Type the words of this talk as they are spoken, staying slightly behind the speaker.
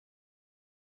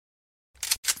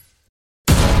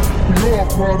all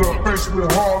product, faced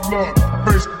with hard luck.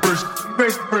 Faced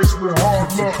with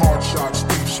hard luck. Card shots,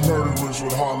 thieves, murderers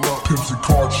with hard luck. Pimps and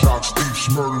card shots, thieves,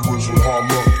 murderers with hard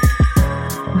luck.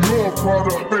 We all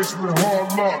product, faced with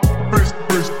hard luck. Faced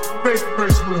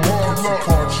with hard luck.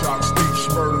 Card shots, thieves,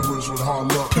 murderers with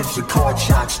hard luck. Pimps and card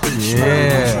shots, thieves,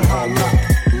 murderers with hard luck.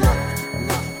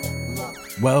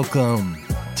 Welcome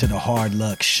to the Hard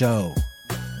Luck Show.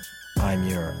 I'm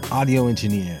your audio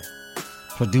engineer,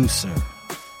 producer,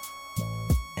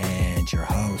 and your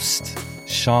host,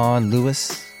 Sean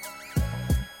Lewis.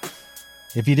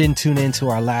 If you didn't tune in to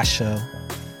our last show,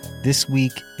 this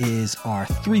week is our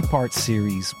three-part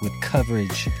series with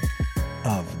coverage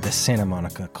of the Santa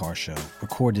Monica Car Show,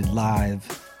 recorded live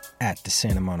at the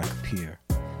Santa Monica Pier.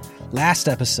 Last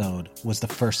episode was the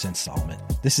first installment.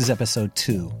 This is episode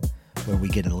 2, where we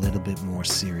get a little bit more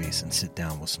serious and sit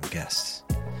down with some guests.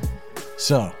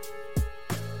 So,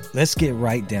 let's get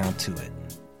right down to it.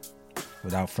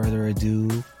 Without further ado,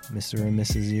 Mr. and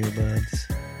Mrs.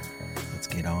 Earbuds, let's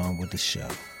get on with the show.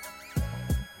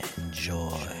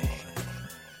 Enjoy.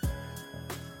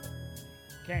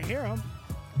 Can't hear him.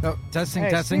 Oh, testing.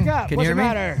 Speak up. Can What's you hear the me?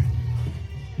 matter?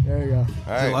 There you go. All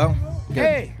right. Hello? Good.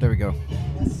 Hey. There we go.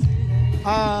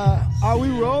 Are we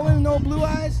rolling, no blue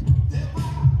eyes?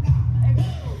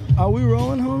 Are we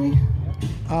rolling, homie?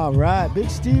 All right. Big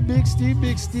Steve,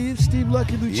 Steve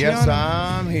Lucky Luciano. Yes,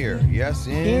 I'm here. Yes,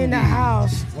 indeed. In the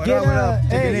house. What up?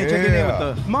 Checking in with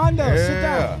the... Mondo,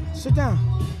 Yeah. sit down.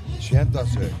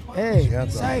 Siéntase. Hey,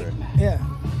 Siéntase. sight. Yeah,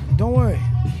 don't worry.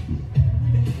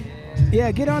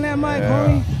 Yeah, get on that mic,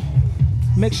 homie.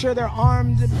 Make sure they're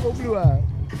armed and full blue eyes.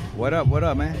 What up,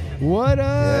 man? What up?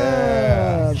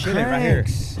 Yeah. Chilling right here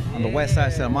Cranks? on the west side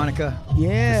of Santa Monica,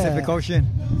 Yeah. Pacific Ocean.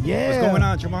 Yeah. What's going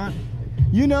on, Jamon?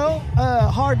 You know,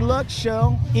 Hard Luck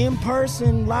Show, in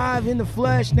person, live in the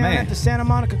flesh, down Man. at the Santa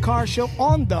Monica Car Show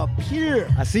on the pier.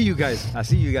 I see you guys.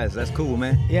 That's cool,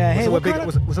 man. Yeah, hey, what's up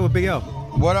with Big L?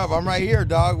 What up? I'm right here,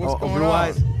 dog. What's going Blue on?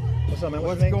 Eyes. What's up, man?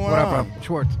 What's going What up, on? bro?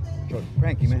 Schwartz.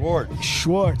 Frankie, man. Sport.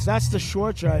 Schwartz, that's the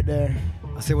Schwartz right there.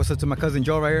 I say what's up to my cousin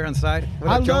Joe right here on the side. What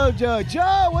I up, Joe? love Joe.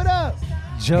 Joe, what up?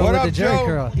 Joe What with up, the Jerry Joe?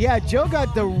 curl. Yeah, Joe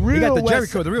got the real He got the West Jerry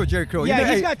curl, the real Jerry curl.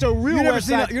 Yeah, he's got the real You never West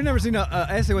seen side. you never seen a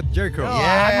essay with Jerry curl. Oh,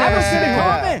 I never seen it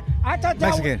Yeah. coming. I thought that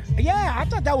Mexican. I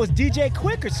thought that was DJ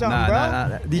Quick or something,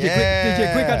 Nah. DJ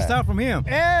Yeah. Quick got the style from him.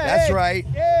 Yeah, That's hey, right.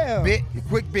 Yeah.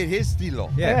 Quick bit his stilo.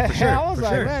 Yeah, for sure. I was for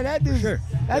like, sure. man, that For dude's sure.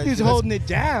 that dude's Let's- holding it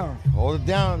down. Hold it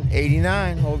down.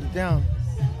 89. Hold it down.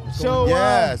 So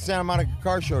Yeah, Santa Monica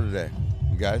Car Show today,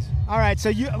 you guys. all right,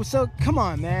 so come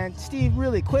on, man, Steve,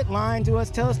 really quit lying to us.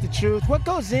 Tell us the truth. What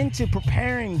goes into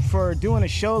preparing for doing a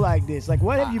show like this? Like,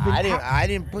 what have you been? I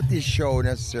didn't put this show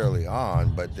necessarily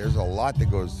on, but there's a lot that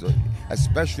goes to,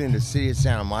 especially in the city of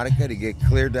Santa Monica, to get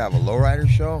cleared to have a lowrider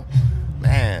show.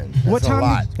 Man, that's What time a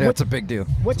lot. Yeah, it's a big deal.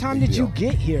 What time Big did you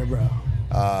deal. get here, bro?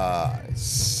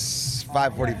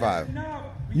 5:45.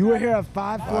 You were here at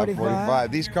 5:45.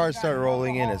 5:45. These cars started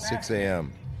rolling in at 6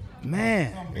 a.m.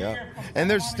 Man, Yeah, and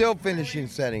they're still finishing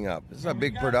setting up. It's a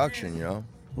big production, you know.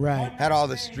 right. Had all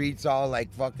the streets all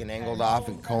like fucking angled off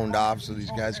and coned off so these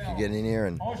guys could get in here,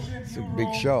 and it's a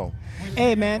big show.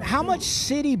 Hey, man, how much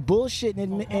city bullshit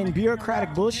and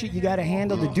bureaucratic bullshit you got to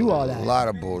handle to do all A that? lot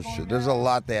of bullshit. There's a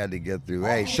lot they had to get through.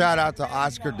 Hey, shout out to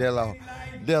Oscar De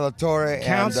La Torre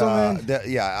Councilman. and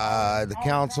the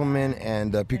councilman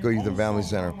and Pico Youth and Family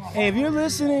Center. Hey, if you're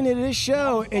listening to this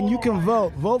show and you can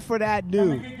vote for that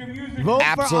dude. Vote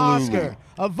Absolutely. for Oscar.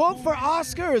 A vote for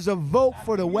Oscar is a vote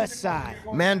for the West Side.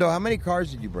 Mando, how many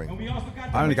cars did you bring?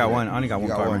 I only got one. I only got You one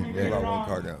got car. one. man. You got one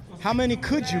car down. How many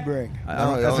could you bring?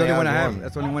 No, That's the only one I has have. one.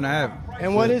 That's the only one I have.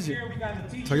 And what is it?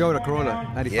 Toyota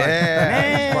Corolla 95. Yeah,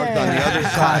 it's parked on the other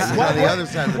side. It's on the other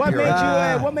side of the What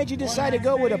pier. what made you decide to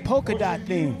go with a polka dot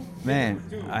theme? Man,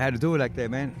 I had to do it like that,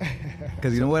 man.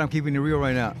 Because you know what? I'm keeping it real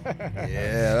right now.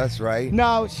 Yeah, that's right.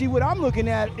 Now, see what I'm looking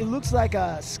at, it looks like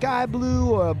a sky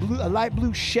blue or a light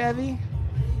blue Chevy.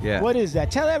 Yeah. What is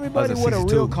that? Tell everybody what a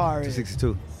real car is.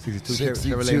 62 Chevrolet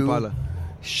 62 Impala.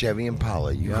 Chevy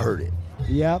Impala. You Yeah. heard it.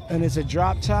 Yep, and it's a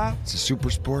drop top. It's a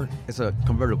super sport. It's a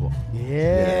convertible. Yeah.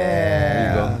 There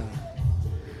you go.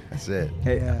 That's it.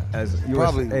 Hey, Yeah. as you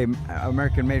Probably- hey,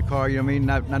 American-made car. You know what I mean?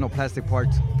 Not no plastic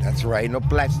parts. That's right. No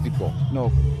plástico. No.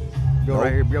 Built Nope.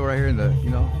 right here in the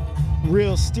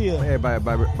Real steel. yeah, by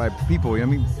people. You know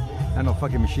what I mean? Not no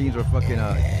fucking machines or fucking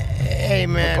Hey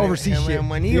man, Like overseas and shit.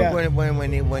 When he Yeah.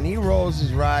 when he rolls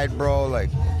his ride, bro, like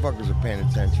fuckers are paying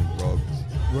attention, bro.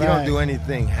 He don't do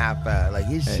anything half-assed. Like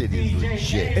his shit is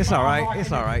legit. It's all right.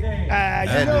 It's all right.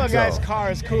 You know a guy's car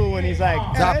is cool when he's like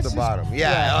Top it's to just- bottom.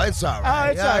 Yeah, oh, it's all right.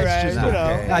 Oh, it's all right. just You know.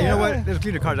 okay. Nah, you know what? There's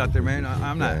cleaner cars out there, man.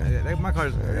 I'm not. My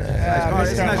car's it's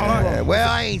a nice Mr. car. Humble. Yeah, well,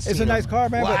 I ain't seen It's a nice him. car,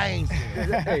 man. Well, but- I ain't seen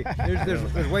him. Hey,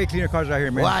 there's way cleaner cars out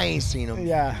here, man. Well, I ain't seen him.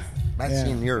 Yeah. I've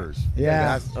seen yours.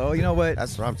 Yeah. Oh, you know what?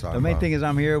 That's what I'm talking about. The main thing is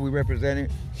I'm here. We represent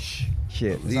it.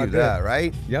 Shit. it's all Leave good. that,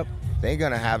 right? Yep. They ain't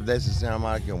gonna have this in Santa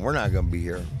Monica, and we're not gonna be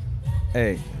here.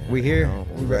 Hey, we here. know,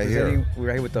 We right here. representing. We're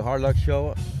right here with the Hard Luck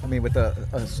Show. I mean, with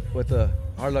the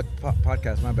Hard Luck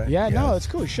podcast. My bad. Yeah, no, Yes. it's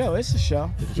cool. Show. It's a show.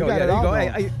 Show, You got yeah, it there you all go.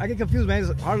 going. Hey, I get confused, man.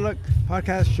 It's Hard Luck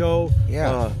podcast show.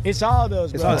 Yeah. It's all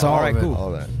those, It's bro. all right, of it, cool.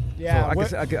 all that. Yeah, So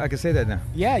we're- I can say that now.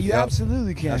 yeah, you Yep.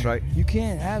 absolutely can. That's right. You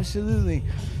can, absolutely.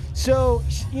 So,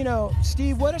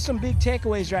 Steve, what are some big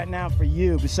takeaways right now for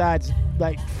you besides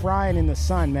like frying in the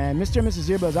sun, man? Mr. and Mrs.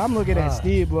 Earbuds, I'm looking at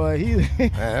Steve, boy. He Man,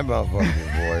 that motherfucker,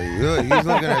 boy. He's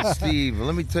looking at Steve.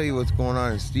 Let me tell you what's going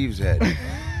on in Steve's head.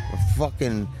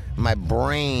 My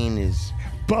brain is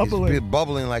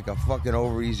bubbling like a fucking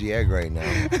over easy egg right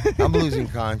now. I'm losing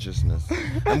consciousness.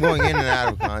 I'm going in and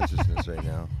out of consciousness right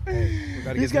now.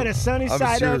 He's got a sunny I'm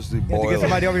side up. seriously To get boiling.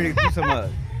 somebody over here to do some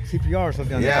CPR or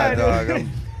something. on Yeah, that. dog.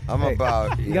 I'm Hey,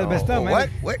 about. you got messed up, man.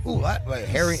 What? Ooh, what? Like,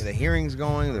 the hearing's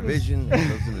going, the vision, goes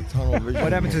into tunnel vision.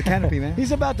 What happened to the canopy, man?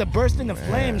 He's about to burst into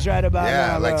flames right about Yeah,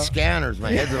 now. like bro. scanners.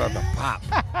 My head's about to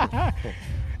pop.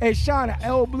 Hey, Sean,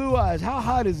 old Blue Eyes, how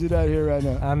hot is it out here right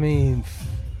now? I mean,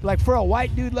 Like for a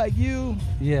white dude like you?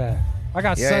 yeah. I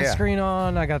got Yeah, yeah. sunscreen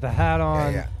on. I got the hat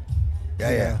on.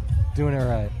 Yeah. Doing it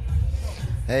right.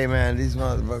 Hey, man, these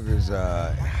motherfuckers.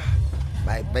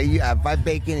 If I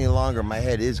bake any longer, my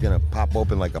head is gonna pop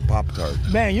open like a Pop-Tart.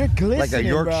 Man, you're glistening, Like a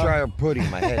Yorkshire bro. pudding,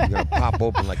 my head's gonna pop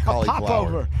open like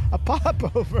cauliflower. A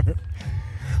pop over.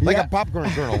 Like Yeah. a popcorn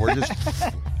kernel, where just,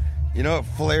 it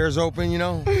flares open,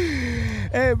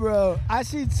 Hey, bro, I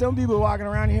see some people walking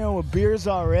around here with beers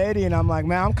already, and I'm like,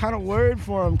 man, I'm kind of worried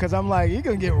for him because I'm like, you're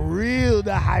going to get real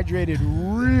dehydrated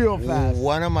real fast.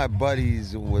 One of my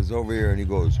buddies was over here and he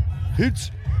goes,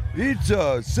 it's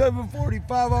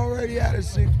 7:45 already out of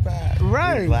 6-pack.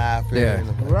 Right. He's laughing. Yeah.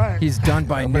 Right. He's done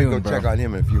by I'm gonna noon, go bro. check on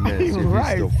him in a few minutes. See if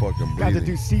Right. he's still fucking Got to breathing.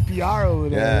 do CPR over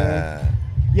there. man. Yeah.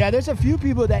 Yeah, there's a few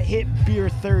people that hit beer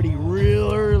 30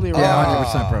 real early. Right? Yeah,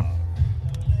 100%, bro.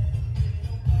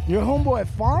 Your homeboy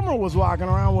Farmer was walking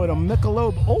around with a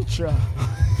Michelob Ultra.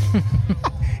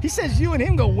 He says you and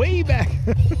him go way back.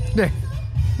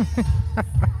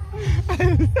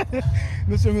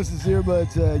 Mr. and Mrs.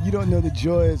 Earbuds, you don't know the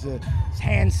joys of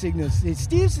hand signals.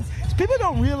 Steve's, people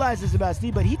don't realize this about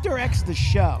Steve, but he directs the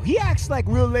show. He acts like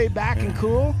real laid back and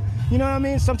cool. You know what I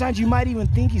mean? Sometimes you might even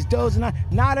think he's dozing on.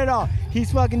 Not at all.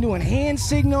 He's fucking doing hand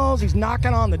signals. He's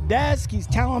knocking on the desk. He's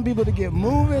telling people to get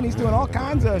moving. He's doing all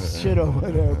kinds of shit over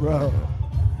there, bro.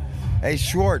 Hey,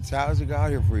 Schwartz, how's it out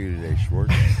here for you today,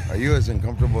 Schwartz? Are you as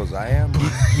uncomfortable as I am?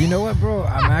 You know what, bro?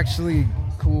 I'm actually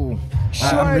cool.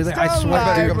 I'm really, I Schwartz, swear don't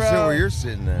I think to I'm bro. sitting where you're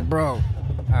sitting then. bro,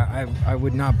 I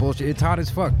would not bullshit. It's hot as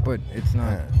fuck, but it's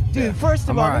not. Dude, first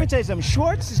of I'm all, let me alright. tell you something.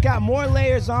 Schwartz has got more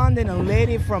layers on than a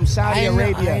lady from Saudi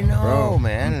Arabia. I know, Bro,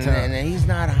 man. I'm telling- And he's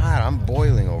not hot. I'm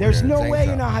boiling over There's here. in no tank way,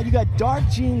 top. how you got dark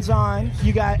jeans on,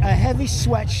 you got a heavy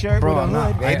sweatshirt Bro, with a I'm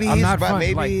not- hood. Maybe I'm he's, not but fun,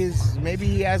 maybe like- maybe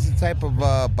he has the type of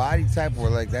body type where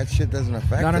like that shit doesn't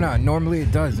affect him. No. Normally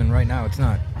it does, and right now it's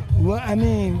not. Well, I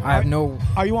mean, I have no.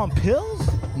 are you on pills?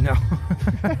 No.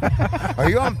 Are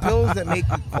you on pills that make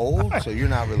you cold? So you're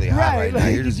not really hot right, now.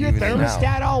 like, You're is just your evening thermostat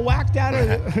out. all whacked out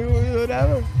or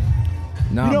whatever?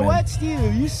 No, You know man. what, Steve?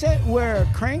 If you sit where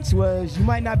Cranks was, you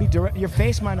might not be direct. Your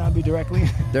face might not be directly.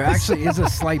 There actually is a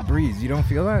slight breeze. You don't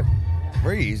feel that?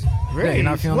 Breeze. Yeah, you're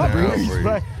not feeling What the No, breeze? breeze.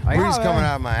 Right. Breeze Wow, coming man.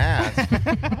 out of my ass.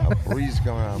 A breeze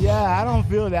coming out of my Yeah, I don't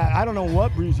feel that. I don't know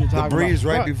what breeze you're The talking breeze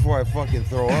about. right before I fucking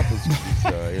throw up is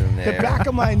in The there. back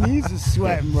of my knees is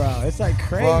sweating, bro. It's like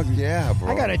crazy. Fuck yeah, bro.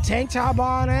 I got a tank top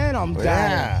on and I'm dying.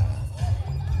 Yeah,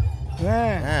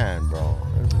 Man. man, bro.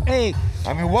 Hey,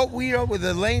 I mean, what we know with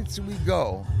the lengths we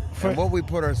go and what we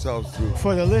put ourselves through.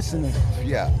 for the listener,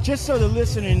 Yeah. just so the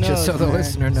listener knows. Just so the man.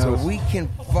 listener So knows. we can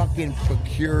fucking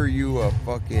procure you a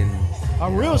fucking A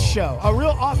you real know, show. A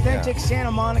real authentic Yeah.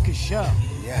 Santa Monica show.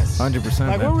 Yes. 100%.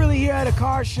 Like, man. we're really here at a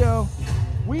car show.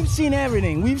 We've seen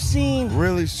everything. We've seen.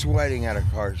 Really sweating at a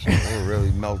car show. We're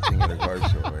really melting at a car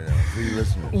show right now. For you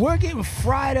listeners. We're getting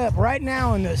fried up right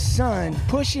now in the sun,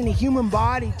 pushing the human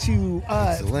body to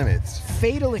It's limits.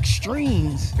 fatal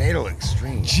extremes Fatal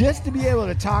extreme. just to be able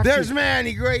to talk There's to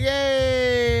Manny, great.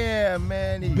 Yeah,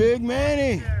 Manny. Big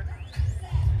Manny.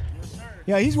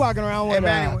 Yeah, he's walking around with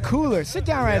Manny, a what- cooler. Sit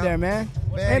down right Yeah. there, man.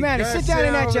 Hey, man, sit down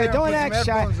in that chair. Don't act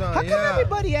shy. How come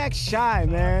everybody acts shy,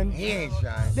 man? He ain't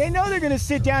shy. They know they're going to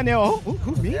sit down there. Oh,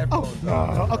 who, me? Oh,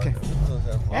 no, okay.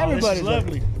 Everybody's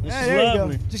lovely. This is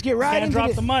lovely. Just get right into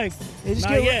drop the mic.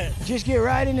 Just get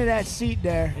right into that seat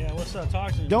there. Yeah, what's up?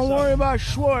 Talk to me. Don't worry about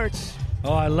Schwartz.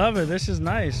 Oh, I love it. This is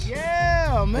nice.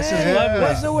 Yeah, man. This is lovely.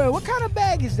 What's the word? What kind of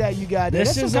bag is that you got there?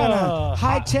 This That's is some kind of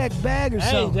high-tech bag or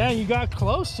something. Hey, Dan, you got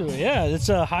close to it. Yeah, it's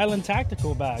a Highland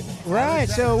Tactical bag. Right,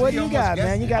 so what do you got,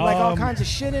 man? You got like all kinds of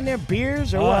shit in there,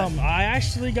 beers or what? I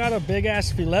actually got a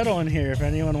big-ass filetto in here if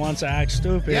anyone wants to act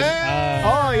stupid.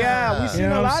 Yeah. We've seen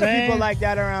a lot of people like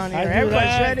that around here.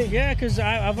 Everybody's ready. Yeah, because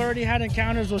I've already had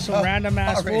encounters with some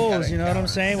random-ass fools, you know what I'm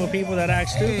saying, with people that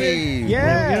act stupid. Hey,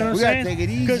 yeah. You know what I'm saying? Take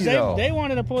it easy, because they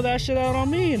wanted to pull that shit out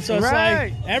on me, and so it's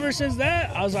like ever since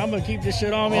that I'm gonna keep this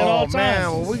shit on me at all times.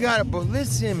 Man, well, we gotta. But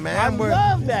listen, man, I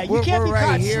love that. You can't be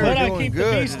caught here. But I keep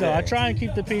the peace though. I try and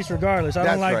keep the peace regardless. I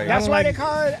don't like. That's why they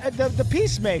call it the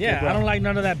peacemaker. Yeah, bro. I don't like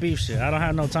none of that beef shit. I don't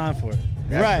have no time for it.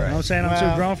 Right. You know what I'm saying? I'm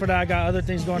too grown for that. I got other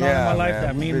things going on in my life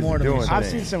that mean more to me. I've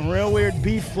seen some real weird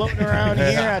beef floating around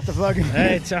here at the fucking...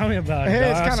 Hey, tell me about it.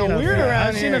 Hey, it's kind of weird around here.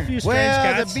 I've seen a few strange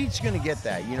cats. The beach is going to get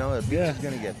that. You know, the beach is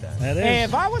going to get that. Hey,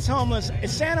 if I was homeless,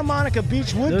 Santa Monica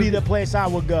Beach would be the place I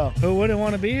would go. Who wouldn't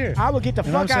want to be here? I would get the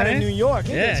fuck out of New York.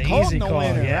 It's cold in the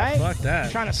winter, right? Fuck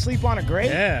that. Trying to sleep on a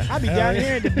grate? Yeah. I'd be down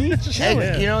here at the beach chilling.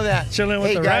 Hey, you know that? Chilling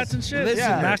with the rats and shit?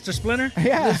 Master Splinter?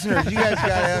 Yeah. Listeners, you guys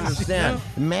got to understand.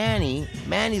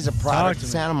 Manny's a product of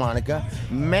Santa Monica.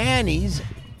 Manny's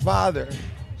father,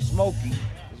 Smokey,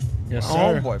 yes, my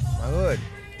homeboy from my hood.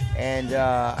 And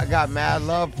I got mad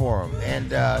love for him. And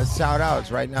shout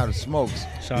outs right now to Smokes.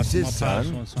 He's his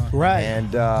son. Right.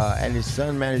 And his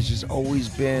son, man, has just always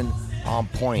been on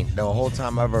point the whole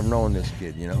time I've ever known this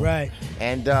kid, you know? Right.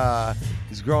 And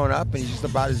he's growing up and he's just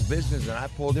about his business. And I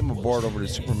pulled him aboard over to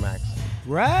Supermax.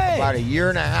 Right. About a year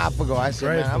and a half ago, I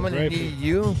said, man, I'm going to need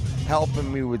you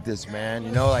helping me with this, man.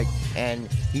 You know, like,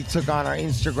 and he took on our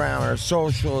Instagram, our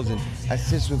socials, and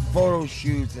assists with photo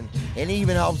shoots, and he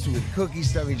even helps with cookie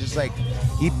stuff. He just, like,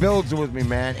 he builds with me,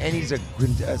 man. And he's a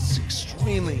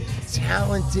extremely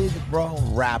talented,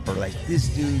 rapper. Like, this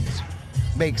dude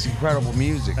makes incredible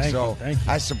music. Thank you.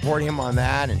 I support him on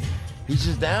that, and he's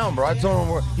just down, bro. I told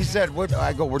him, he said, we're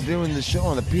doing the show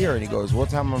on the pier, and he goes, what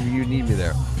time do you need me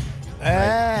there?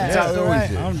 That's right.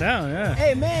 I'm down, yeah.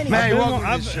 Hey, Manny, welcome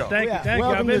to the show. Thank you.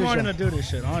 I've been wanting to do this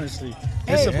shit, honestly.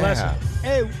 It's a blessing.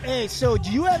 Hey, so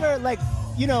do you ever, like,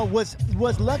 you know, was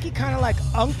Lucky kind of like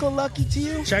Uncle Lucky to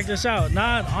you? Check this out.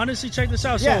 Honestly, check this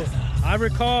out. Yeah. So I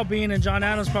recall being in John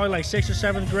Adams probably like 6th or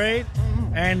 7th grade,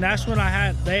 and that's when I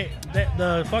had,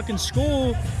 the fucking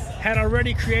school had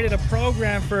already created a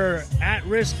program for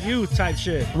at-risk youth type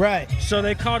shit. Right. So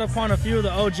they called upon a few of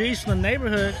the OGs from the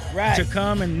neighborhood to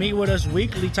come and meet with us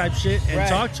weekly type shit and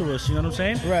talk to us, you know what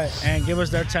I'm saying? Right. And give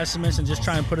us their testaments and just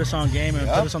try and put us on game and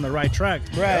put us on the right track.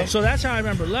 Right. So that's how I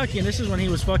remember Lucky, and this is when he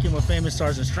was fucking with famous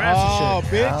stars and straps and shit. Oh,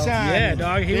 big time. Yeah,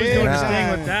 dog. He was doing his thing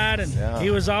with that, and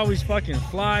he was always fucking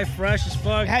fly, fresh as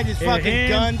fuck. Had his fucking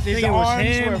guns, his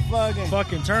arms were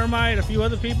fucking Termite, a few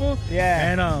other people.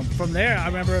 Yeah. And from there, I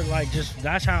remember like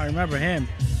that's how I remember him.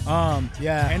 And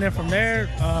then from there,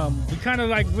 we kind of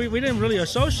like we didn't really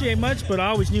associate much, but I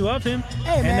always knew of him.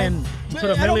 Hey, man, and then put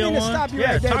a I don't Emilio mean to on. stop you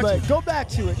right there, but go back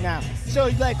to it now.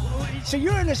 So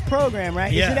you're in this program,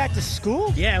 right? Yeah. Is it at the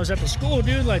school? Yeah, it was at the school,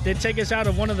 dude. Like they'd take us out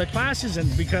of one of the classes and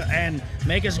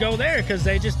make us go there because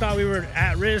they just thought we were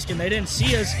at risk and they didn't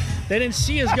see us. They didn't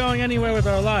see us going anywhere with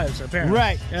our lives, apparently.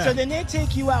 Right. Yeah. So then they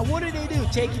take you out. What do they do?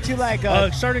 Take you to like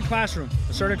a certain classroom.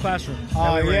 A certain classroom.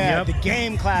 Oh yeah, the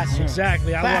game classroom.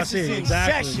 Exactly. Classes in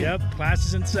exactly. session. Yep.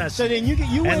 Classes in session. So then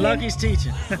you went and Lucky's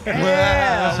teaching.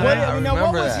 Yeah.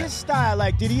 What was his style?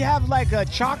 Like, did he have like a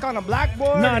chalk on a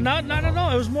blackboard? No, not at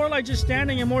all. It was more like just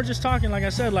standing and more just talking. Like I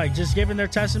said, like just giving their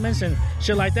testaments and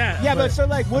shit like that. Yeah, but so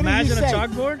like, what did he say? Imagine a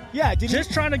chalkboard. Yeah.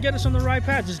 Just trying to get us on the right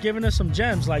path. Just giving us some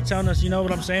gems, like telling us, you know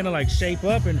what I'm saying, to like shape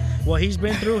up and what he's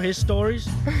been through, his stories.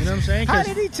 You know what I'm saying? How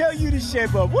did he tell you to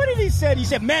shape up? What did he say? He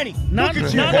said, Manny, not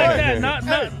look at like that. Not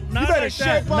you better like shape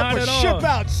that. up Not or at all. ship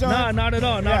out, son. Nah, not at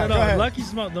all. Not at all.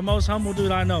 Lucky's the most humble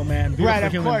dude I know, man. Beautiful right,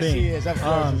 of human course being. he is. Of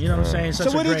course. You know what I'm saying?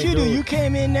 So what did you do? You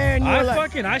came in there and you were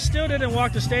like... I still didn't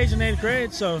walk the stage in 8th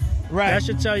grade, so that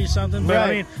should tell you something. But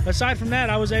I mean, aside from that,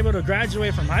 I was able to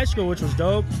graduate from high school, which was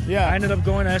dope. Yeah. I ended up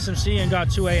going to SMC and got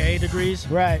 2 AA degrees.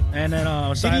 Right. And then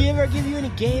did he ever give you any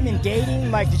game in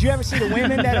dating? Like, did you ever see the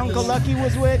women that Uncle Lucky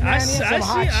was with? Man,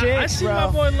 I see my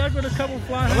boy Luck with a couple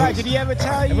fly. Right. Did he ever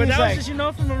tell you? But that was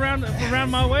just, from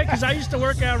around my way because I used to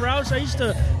work at routes. I used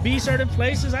to be certain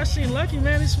places. I seen Lucky,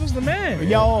 man. This was the man.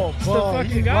 Yo, he's bro, the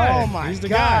fucking guy. Oh my he's the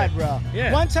God, guy. bro.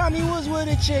 Yeah. One time he was with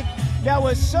a chick that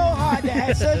was so hot, that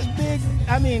had such big.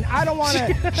 I mean, I don't want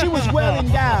to. She was well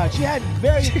endowed. She had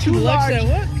too large.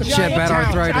 She had bad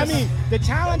arthritis. I mean, the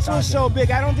talents were so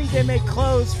big. I don't think they make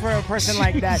clothes for a person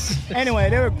like that. Anyway,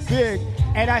 they were big.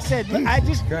 And I said,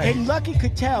 and Lucky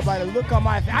could tell by the look on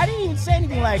my face. I didn't even say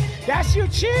anything like, "That's your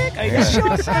chick? Are you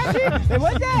sure, Sappy?" Like,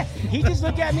 what's that? He just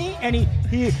looked at me and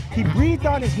he breathed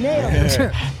on his nails.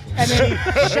 And then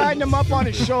he shined them up on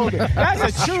his shoulder. That's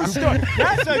a true story.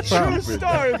 That's a true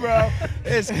story, bro.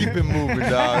 Let's keep it moving,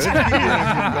 dog. Let's keep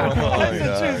it going.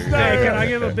 That's a true story. Hey, can I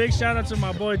give a big shout out to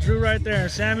my boy Drew right there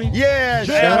and Sammy? Yeah,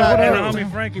 shout out Drew. and the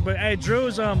homie Frankie. But hey,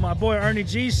 Drew's my boy Ernie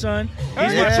G's son.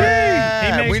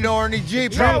 We know Ernie G.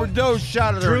 Proper dose.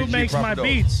 Shout out to Drew Ernie G. makes my Dose.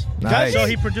 beats. Nice. So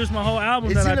he produced my whole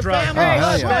album It's that in I the dropped.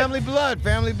 family blood.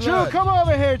 Family blood. Drew, come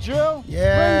over here, Drew. Yeah.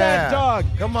 Bring that dog.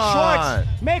 Come on.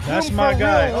 Schwartz, make That's room my for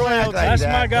guy. real royalty. That's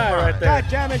my guy right there. God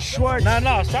damn it, Schwartz. No,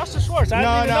 shouts to Schwartz. I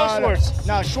didn't even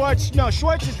know Schwartz.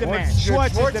 Schwartz is the man.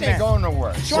 Schwartz is the man. ain't going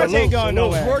nowhere. Schwartz ain't going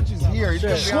nowhere. Schwartz is here. He's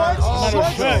Schwartz,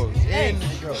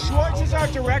 Schwartz is our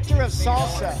director of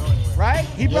salsa, right?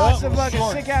 He brought some fucking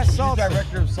sick-ass salsa.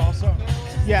 Director of salsa?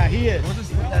 Yeah, he is.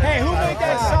 Hey, who made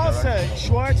that salsa,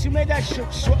 Schwartz? Who made that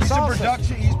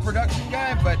salsa? He's production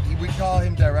guy, but we call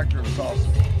him director of salsa.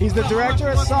 He's the director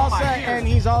of salsa, and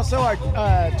he's also our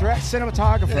direct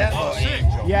cinematographer.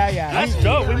 Yeah. That's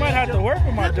dope. We might have to work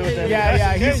with my dude then.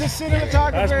 Yeah. He's a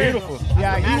cinematographer. That's beautiful.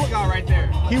 Yeah, right there.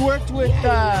 he worked with.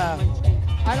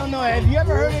 I don't know. Have you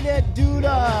ever heard of that dude,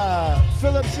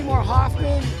 Philip Seymour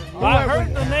Hoffman? I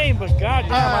heard the name, but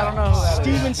goddamn, I don't know who that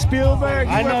is. Steven Spielberg.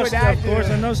 I know, of course,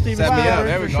 I know Steven Set me up. Spielberg.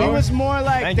 There we He go. was more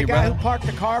like Thank the you, guy brother. who parked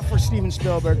the car for Steven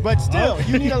Spielberg. But still,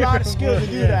 you need a lot of skill to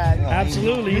do that.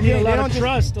 Absolutely. You need a lot of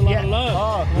trust, a lot of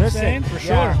love. You know what I'm saying? For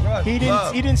sure. Yeah. He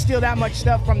didn't steal that much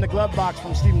stuff from the glove box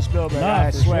from Steven Spielberg. I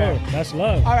swear. Sure. That's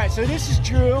love. All right, so this is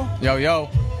Drew. Yo.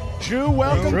 Drew,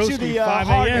 welcome to the 5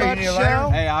 Hard a.m. Luck Show.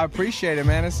 Hey, I appreciate it,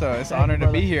 man. It's an honor to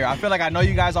be here. I feel like I know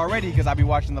you guys already because I be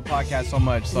watching the podcast so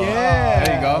much. So Yeah,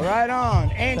 there you go. right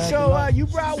on. And so you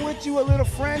brought with you a little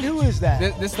friend. Who is that?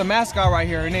 This is the mascot right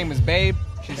here. Her name is Babe.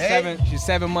 She's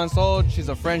 7 months old. She's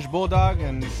a French bulldog,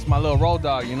 and this is my little road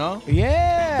dog. You know.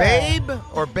 Yeah. Babe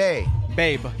or Bae?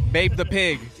 Babe the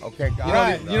pig. Okay,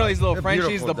 got it. You know these little They're Frenchies,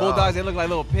 beautiful the bulldogs. dogs. They look like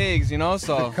little pigs. You know.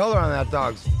 So The color on that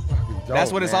dog's fucking dope,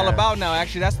 that's what it's all man. about now.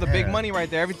 Actually, that's the big Yeah. money right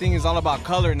there. Everything is all about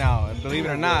color now. Believe it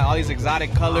or not, all these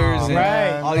exotic colors and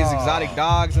Right. all these exotic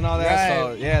dogs and all that. Right.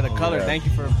 So yeah, the color. Yeah. Thank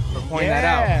you for pointing that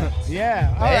out.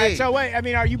 Yeah. All right. Hey. So wait, I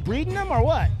mean, are you breeding them or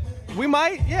what? We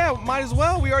might as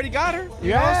well. We already got her. You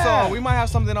Yeah. know, so we might have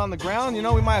something on the ground. You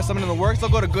know, we might have something in the works. They'll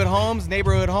go to good homes,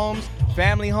 neighborhood homes,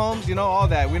 family homes. You know, all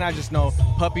that. We're not just no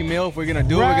puppy mill. If we're gonna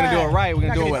do it, we're gonna do it right. We're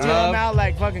gonna do it with deal love. them out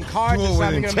like fucking cards Do or it with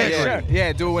something. Gonna make integrity. sure.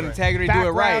 Yeah, do it with integrity. Do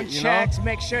it right. Background You know. checks.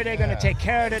 Make sure they're gonna take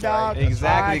care of the dog.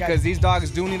 Exactly, because these dogs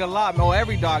do need a lot. No,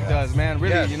 every dog does, man.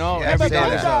 Really, Yes. you know, Yes. every But Say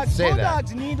dog that. does.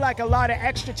 bulldogs need like a lot of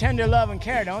extra tender love and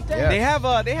care, don't they? Yeah.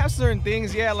 They have certain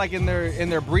things, like in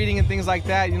their breeding and things like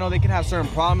that. You know, they can have certain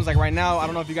problems. Like right now, I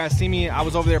don't know if you guys see me. I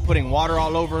was over there putting water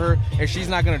all over her. If she's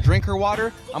not gonna drink her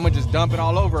water, I'm gonna just dump it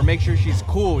all over her. Make sure she's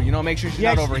cool. You know, make sure she's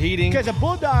not overheating. Because a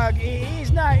bulldog, it's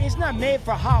not made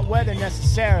for hot weather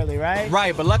necessarily, right?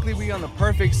 Right, but luckily we on the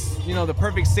perfect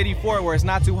city for it, where it's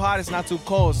not too hot, it's not too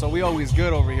cold, so we always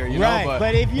good over here. You Right. know,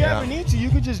 But if you ever need to, you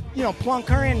could just plunk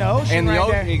her in the ocean. and the right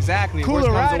ocean, there. exactly. Cool Worst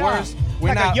her comes right to worst, on. we're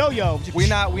Like not a yo-yo. We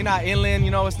not inland.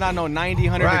 You know, it's not no 90,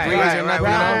 100 degrees or nothing. We're you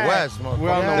know? on the west. We're on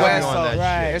the motherfucker. west, On so that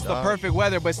right. shit, it's the dog. perfect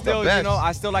weather. But still, best.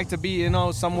 I still like to be,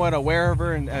 somewhat aware of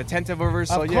her and attentive of her.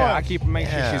 So Of yeah, I course. keep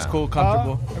making sure Yeah. she's cool,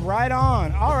 comfortable. Right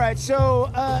on. All right. So,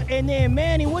 and then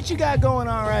Manny, what you got going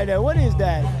on right there? What is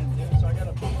that? So I got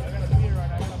a beer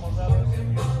right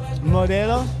now.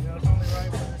 Modelo?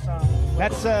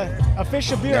 That's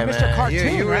official beer, Yeah, Mr. man.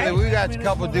 Cartoon, You right? really, we got a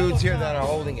couple dudes here that are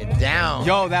holding it down.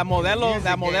 Yo, that Modelo Music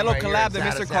game right here collab that inside Mr.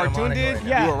 of Santa Cartoon Monica did, right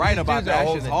now. you were right These about dudes are that. That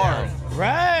holding shit's it hard. down.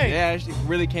 Right. Yeah, it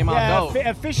really came out Yeah, dope.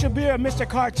 official beer, Mr.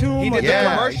 Cartoon. He did Yeah, the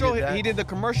commercial. he did that. He did the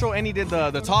commercial, and he did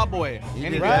the Tall Boy. He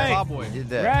And did the that. Tall Boy. He did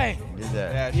that. Right. He did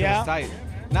that. Yeah, shit Yeah. was tight.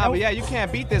 Nah, but yeah, you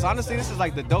can't beat this. Honestly, this is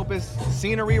like the dopest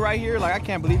scenery right here. Like, I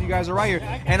can't believe you guys are right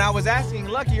here. And I was asking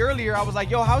Lucky earlier, I was like,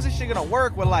 yo, how's this shit gonna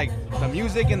work with like the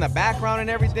music in the background and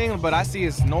everything? But I see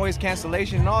it's noise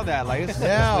cancellation and all that. Like, it's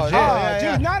legit.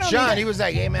 Dude, not only Sean, he was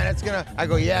like, hey man, it's gonna, I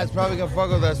go, yeah, it's probably gonna fuck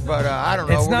with us, but I don't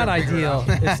know. It's not ideal.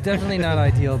 It's definitely not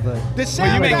ideal, but the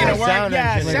sound making guy. it work. Sound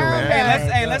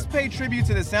engineer. Let's pay tribute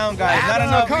to the sound guys. Not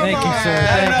enough. Thank you,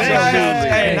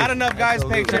 sir. Not enough guys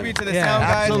pay tribute to the sound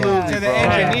guys, absolutely, to the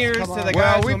engineers, to the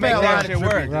guys who make that shit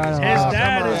work.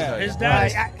 His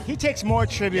dad He takes more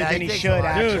tribute than he should.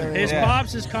 Dude, his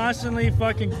pops is constantly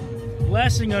fucking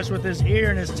blessing us with his ear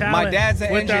and his talent. My dad's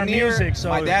an with engineer. Our music, so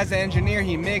my dad's an engineer.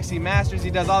 He mixes, he masters, he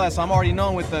does all that. So I'm already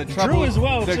knowing with the trouble, as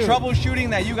well, the too. troubleshooting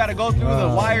that you got to go through,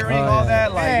 the wiring, all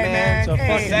that. Like, man, So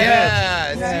fucking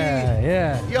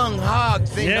yeah. Young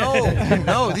hogs, they know.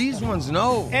 No, these ones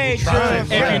know. Hey, if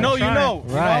you know, you know.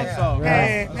 Right. You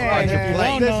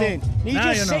know? So,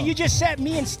 Listen, you just set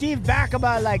me and Steve back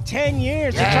about like 10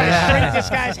 years to try to shrink this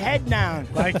guy's head down.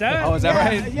 like that. Oh, is that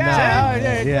right?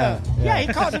 Yeah, he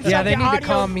calls himself yeah, they the need to audio.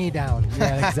 calm me down.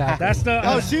 Yeah, exactly. That's the.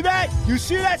 Oh, see that? You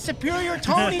see that superior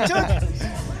tone he took?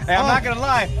 Hey, I'm not gonna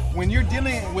lie. When you're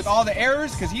dealing with all the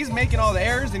errors, because he's making all the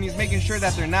errors and he's making sure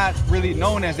that they're not really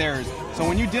known as errors. So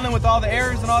when you're dealing with all the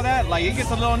errors and all that, like, it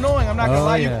gets a little annoying. I'm not gonna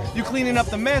lie. You cleaning up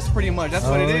the mess pretty much. That's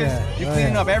what it is. You're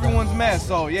cleaning up everyone's mess.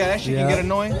 So yeah, that shit can get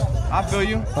annoying. I feel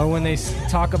you. Or when they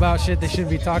talk about shit they shouldn't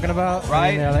be talking about.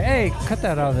 Right. And they're like, hey, cut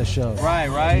that out of the show.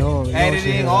 Right. No,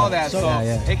 editing, all that. So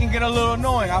yeah. it can get a little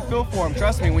annoying. I feel for him.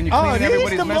 Trust me. When you're cleaning everybody's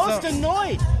he's the mess most up.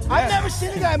 annoyed. I've never seen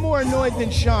a guy more annoyed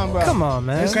than Sean, bro. Come on,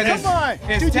 man. Come on.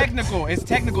 It's technical. It's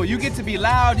technical. You get to be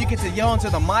loud. You get to yell into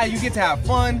the mic. You get to have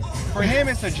fun. For him,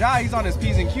 it's a job. He's on his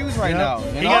P's and Q's right now.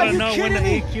 You gotta know when to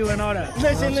EQ and all that.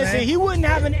 Listen, he wouldn't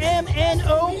have an M, N,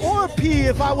 O, or P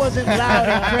if I wasn't loud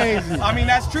and crazy. I mean,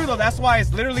 that's true, though. That's why it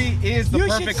literally is the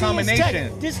perfect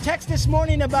combination. This text this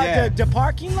morning about the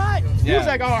parking lot, he was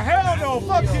like, oh, hell no,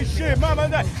 fuck this shit, mama.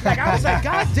 Like, I was like,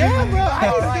 God damn, bro, I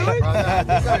didn't do it. You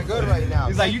got good right now.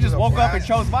 He's like, you just woke up and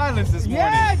chose violence this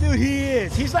morning. Yeah, dude, he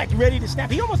is. He's like ready to snap.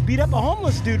 He almost beat up a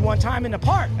homeless dude one time in the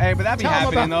park. Hey, but that be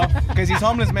happening, though, because he's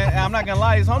homeless, man. I'm not going to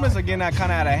lie, these homeless are getting that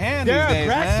kind of out of hand these days,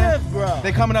 aggressive, man. bro.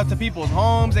 They coming up to people's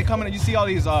homes. They coming. You see all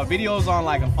these videos on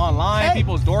like online,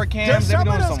 people's door cams. They're Some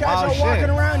doing of those some guys wild are walking shit.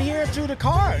 around here to the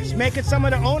cars, making some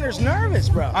of the owners nervous,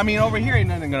 bro. I mean, over here ain't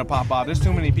nothing gonna pop off. There's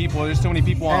too many people. There's too many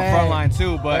people on front line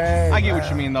too. But I get what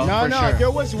you mean, though. No, for sure.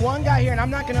 there was one guy here, and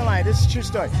I'm not gonna lie, this is a true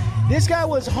story. This guy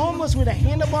was homeless with a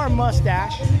handlebar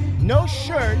mustache, no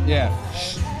shirt,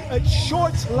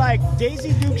 shorts like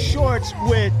Daisy Duke shorts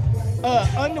with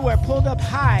underwear pulled up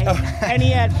high, and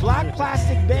he had black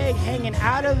plastic bag hanging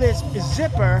out of his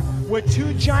zipper with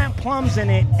 2 giant plums in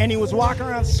it, and he was walking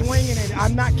around swinging it.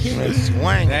 I'm not kidding.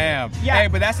 Swing. Damn. Yeah. Hey,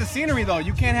 but that's the scenery, though.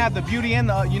 You can't have the beauty and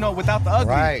the, without the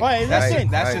ugly. Right. Hey, listen.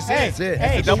 That's just it. That's it.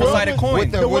 It's a double-sided coin.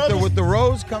 With the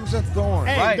rose comes a thorn.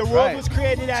 Hey, the world was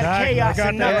created out of chaos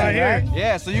and nothing, right here.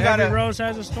 Yeah, so you gotta. Every rose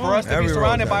has a storm. For us to be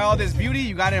surrounded by all this beauty,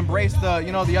 you gotta embrace the,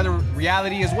 the other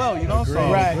reality as well.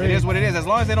 So it is what it is. As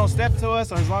long as they don't step to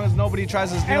us, or as long as nobody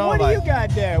tries to, And what do you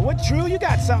got there? What, Drew? You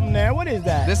got something there. What is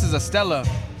that? This is a Stella.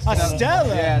 A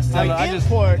Stella? Yeah, Stella. Like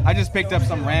import. I just picked up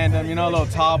some random, a little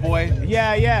tall boy.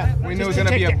 Yeah. We knew it was gonna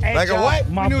be like a what?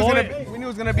 We knew it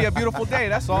was gonna be a beautiful day.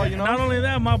 That's all, Not only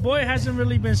that, my boy hasn't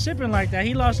really been sipping like that.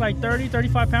 He lost like 30,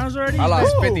 35 pounds already. I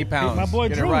lost 50 pounds. My boy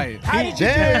Get Drew. it right. How did you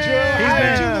do it, Drew? How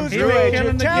did you lose the weight,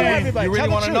 Drew? Tell everybody. You really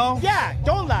want to know? Yeah,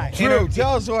 don't lie. Drew,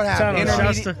 tell us what happened.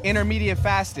 Intermediate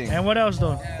fasting. And what else,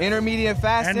 though? Intermediate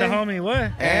fasting. And the homie,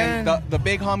 what? And the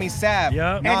big homie Sab.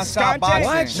 Yep. Non-stop boxing.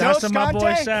 What? Shouts to my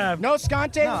boy Sab. No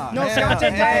Scante? No hell Scante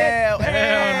diet?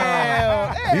 Hell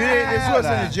no. This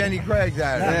wasn't a Jenny Craig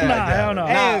diet. Nah, hell no.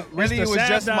 Hey, really, it was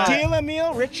just my... Deal a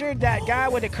meal, Richard, that guy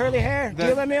with the curly hair.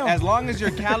 Deal a meal. As long as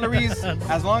your calories,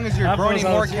 as long as you're burning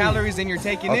more calories than you're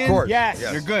taking in, yes.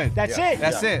 you're good. That's it.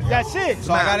 That's it. That's it.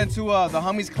 So I got into the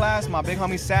homies class, my big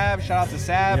homie Sab. Shout out to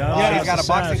Sab. He's got a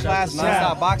boxing class,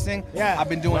 non-stop boxing. Yeah. I've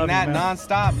been doing that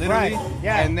non-stop, literally. Right.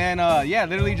 Yeah. And then,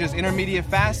 literally just intermediate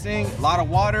fasting, a lot of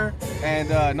water, and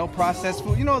no processed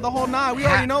food. The whole nine. We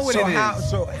already know what it is.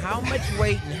 So how much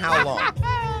weight and how long?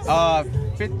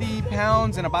 50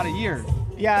 pounds in about a year.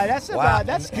 Yeah, that's good.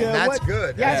 That's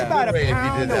good. Yeah, it's about Good rate a if you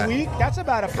pound did a that. week. That's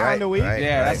about a pound a week. Right.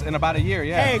 Yeah, that's in about a year.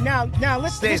 Yeah. Hey, now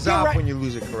let's Stays get off right. when you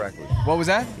lose it correctly. What was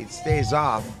that? It stays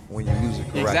off when you lose it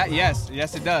correctly. Exactly.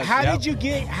 Yes, it does. How Yep. did you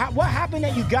get? What happened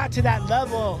that you got to that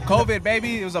level? COVID,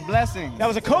 baby. It was a blessing. That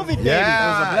was a COVID baby.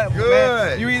 Yeah. It was a good.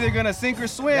 Man, you're either gonna sink or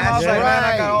swim. That's I was like, man,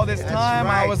 I got all this That's time.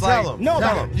 right. I was Tell like, 'em. No,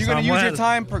 Tell but 'em. you're gonna use your Somewhere.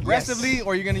 time progressively,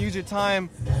 or you're gonna use your time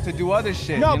to do other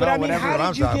shit. No, you but know, I mean, whatever. how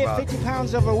I'm did you talking get about. 50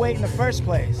 pounds overweight in the first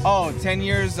place? Oh, 10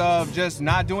 years of just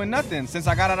not doing nothing. Since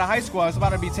I got out of high school, it's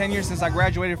about to be 10 years since I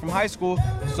graduated from high school.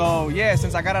 So yeah,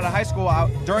 since I got out of high school,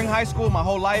 during high school, my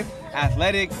whole life,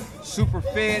 athletic, super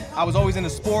fit. I was always into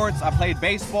sports. I played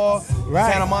baseball,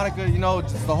 Right. Santa Monica,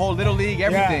 just the whole little league,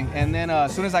 everything. Yeah. And then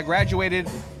as soon as I graduated,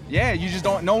 yeah, you just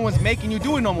don't, no one's making you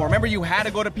do it no more. Remember you had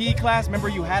to go to PE class? Remember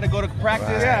you had to go to practice?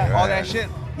 Right, Yeah. All right. that shit.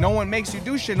 No one makes you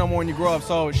do shit no more when you grow up.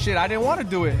 So shit, I didn't want to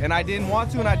do it, and I didn't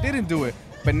want to, and I didn't do it.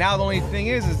 But now the only thing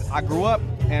is I grew up,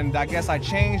 and I guess I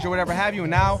changed or whatever have you,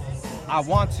 and now I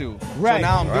want to. Right. So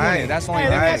now I'm doing Right. it. That's the only Hey,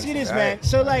 let me thing. ask you this, Right. man.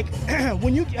 So, like,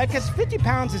 when you, because 50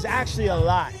 pounds is actually a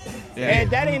lot. Yeah. And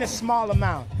that ain't a small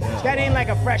amount. That ain't like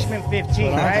a freshman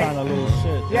 15, I'm right? trying to lose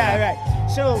shit. Yeah, right.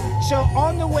 So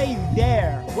on the way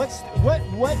there,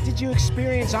 what did you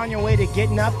experience on your way to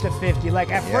getting up to 50?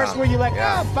 Like at first were you like,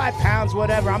 Yeah. 5 pounds,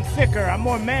 whatever, I'm thicker, I'm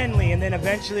more manly, and then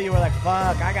eventually you were like,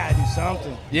 fuck, I gotta do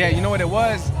something. Yeah, you know what it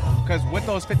was? Because with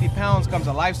those 50 pounds comes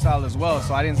a lifestyle as well.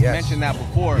 So I didn't Yes. mention that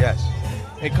before. Yes.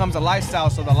 It comes a lifestyle,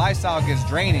 so the lifestyle gets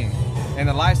draining. And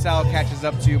the lifestyle catches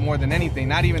up to you more than anything.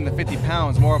 Not even the 50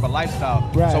 pounds, more of a lifestyle.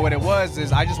 Right. So what it was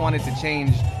is I just wanted to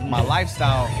change my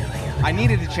lifestyle. I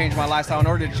needed to change my lifestyle in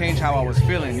order to change how I was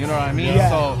feeling. You know what I mean? Yeah.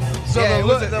 So yeah, it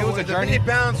was a the journey. 50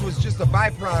 pounds was just a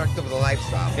byproduct of the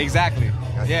lifestyle. Exactly.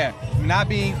 Gotcha. Yeah. Not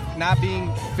being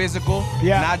physical.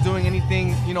 Yeah. Not doing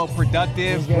anything,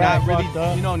 productive. Just getting Not really, fucked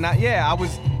up. I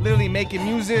was literally making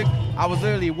music. I was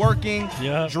literally working,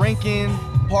 Yeah. drinking,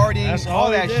 partying, That's all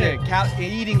all that he shit. did.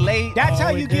 Eating late. That's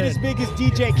how we you get did. as big as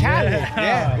DJ Khaled.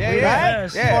 Yeah. Right?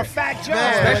 Yes. Yeah. Or Fat Joe.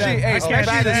 Man. Especially, I especially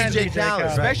can't the stand DJ DJ Khaled, Khaled.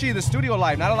 especially the studio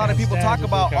life. Not a lot of people Stand talk DJ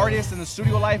about Khaled. artists in the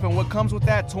studio life and what comes with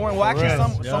that. Touring. Well, actually,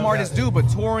 Correct. some Yeah. artists do, but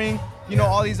touring,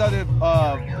 all these other,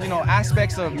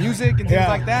 aspects of music and things Yeah.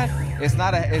 like that.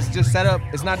 It's just set up.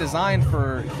 It's not designed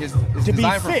for. It's To be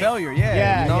designed for fit. failure.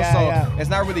 Yeah, So yeah. it's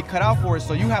not really cut out for it.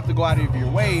 So you have to go out of your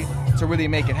way to really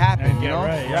make it happen. And You get know.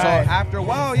 right, So right. after a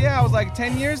while, I was like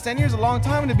 10 years. 10 years is a long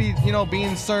time to be,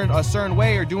 being a certain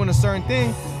way or doing a certain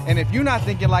thing. And if you're not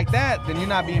thinking like that, then you're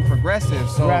not being progressive.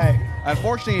 So Right.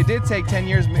 unfortunately, it did take 10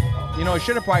 years. It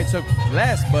should have probably took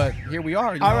less, but here we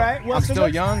are. All right. Well, I'm so still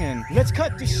let's- young and Let's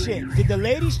cut this shit. Did the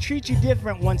ladies treat you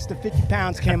different once the 50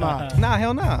 pounds came out? nah,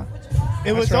 hell nah.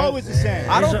 It was right. always the same.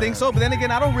 I don't think so. But then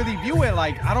again, I don't really view it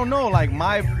like, I don't know, like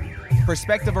my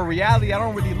perspective of reality. I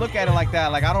don't really look at it like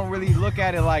that. Like I don't really look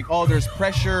at it like, oh, there's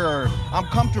pressure or I'm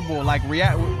comfortable. Like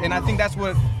and I think that's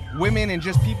what women and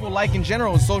just people like in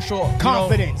general, social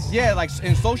Confidence. Like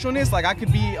in socialness, like I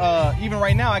could be even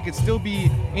right now, I could still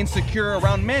be insecure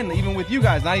around men, even with you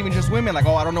guys, not even just women. Like,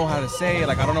 oh, I don't know how to say,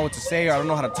 like I don't know what to say, or I don't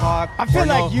know how to talk. I feel or,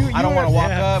 like you I don't want to walk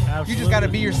Yeah, up. You absolutely. just got to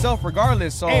be yourself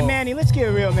regardless. So Hey, Manny, let's get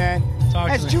real, man. Talk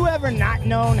to Has me. Drew ever not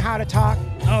known how to talk?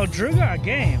 Oh, Drew got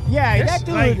game. Yeah, This, that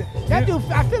dude. like, that dude.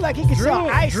 I feel like he could sell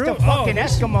ice to fucking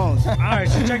Eskimos. All right,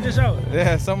 so check this out.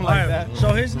 yeah, something All like right, that.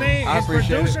 so his I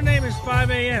appreciate producer it. name is 5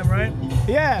 a.m., right?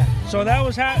 Yeah. So that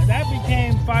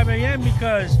became 5 a.m.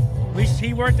 because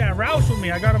he worked at Rouse with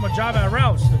me. I got him a job at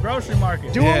Rouse, the grocery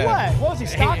market. Doing Yeah. what? What was he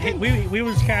stocking? We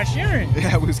was cashiering.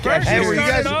 Yeah, we was First, cashier. he Were you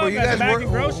started guys off were you at guys the back work- of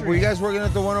grocery. were you guys working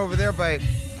at the one over there by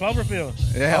Cloverfield.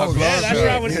 Yeah, Oh, Yeah, that's shit. where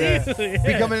I would see you.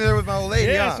 Be Yeah. coming in there with my old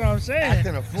lady? Yeah, huh? that's what I'm saying.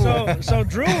 Acting a fool. So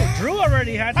Drew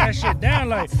already had that shit down.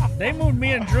 Like they moved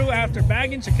me and Drew after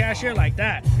bagging to cashier like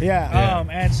that. Yeah.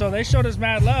 And so they showed us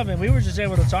mad love, and we were just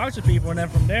able to talk to people. And then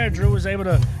from there, Drew was able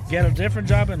to get a different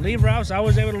job and leave Rouse. I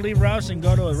was able to leave Rouse and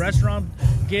go to a restaurant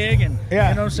gig, and Yeah.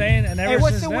 you know what I'm saying. And ever Hey,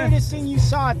 what's since the then, weirdest thing you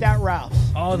saw at that Rouse?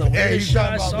 oh, the Hey, weirdest you shit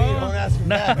I talking about me? Don't saw. ask me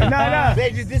No, that.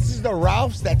 No. This is the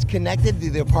Ralph's that's connected to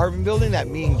the apartment building that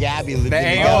me and Gabby lived in There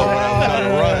you together go. when I was on the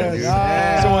run, dude.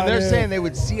 Yeah. So when they're Yeah. saying they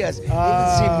would see us, they would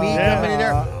see me Yeah. coming in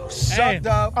there, sucked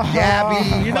up,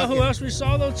 Gabby. You know who else we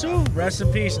saw though too? Rest in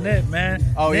peace, Nip, man.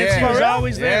 Oh, Nipsey yeah. was For real?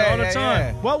 always there Yeah, all the yeah,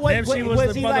 time. yeah. What Nipsey was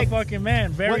was the he like? motherfucking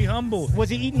man, very humble. Was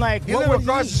he eating like? You What live was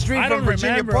across he? the street I from don't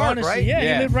Virginia remember, Park, honestly. right? Yeah,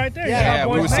 Yeah. he lived right there. Yeah, He's our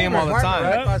we boy's would see him neighbor. all the time. Right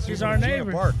across the Yep, street he's from our Virginia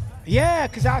neighbor. Park. Yeah,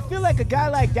 because I feel like a guy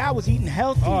like that was eating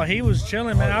healthy. Oh, he was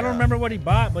chilling, man. I don't remember what he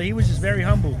bought, but he was just very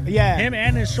humble. Yeah. Him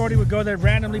and his shorty would go there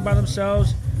randomly by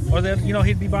themselves, or then, you know,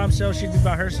 he'd be by himself, she'd be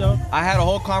by herself. I had a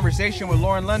whole conversation with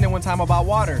Lauren London one time about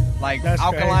water, like That's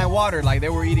alkaline crazy. water. Like they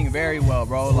were eating very well,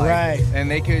 bro. Like, Right. And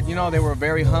they could, you know, they were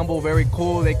very humble, very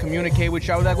cool. They communicate with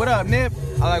you. I was like, "What up, Nip?"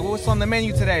 I was like, "What's on the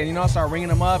menu today?" And, you know, I started ringing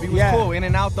him up. He was Yeah. cool, in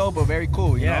and out though, but very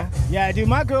cool. You know? Yeah, dude,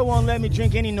 my girl won't let me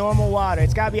drink any normal water.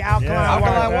 It's gotta be alkaline water.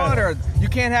 Alkaline water. You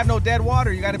can't have no dead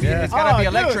water. You gotta be. It's gotta be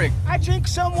electric. Dude, I drink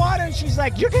some water and she's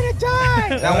like, "You're gonna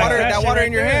die." That water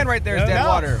in your hand right there is dead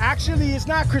water. Actually, it's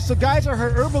not, Crystal. Geyser, her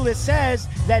herbalist says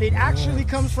that it actually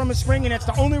comes from a spring, and it's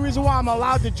the only reason why I'm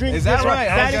allowed to drink. Is that this right?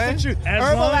 That Okay. is the truth. As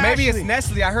Herbal long- Maybe it's actually-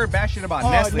 Nestle. I heard bad shit about Oh,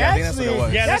 Nestle. I think that's what it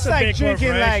was. Yeah, That's that's a like big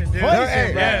drinking like corporation, dude. poison,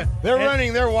 Hey, bro. they're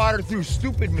running their water through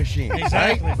stupid machines.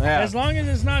 Exactly. Right? Yeah. As long as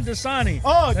it's not Dasani.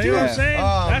 Oh, You know what I'm dude. saying?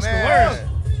 Oh, That's man. the worst.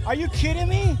 Are you kidding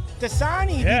me?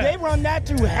 Dasani, Yeah. dude, they run that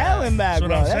through hell and back, That's what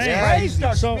bro. I'm That's saying. Yeah, you crazy.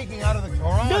 start So- speaking out of the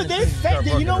Quran.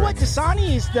 Dude, you know what?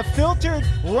 Dasani is the filtered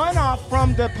runoff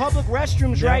from the public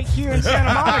restrooms right here in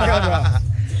Santa Monica,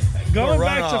 Going The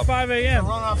back to runoff. 5 a.m.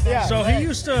 Yeah. So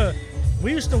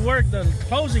we used to work the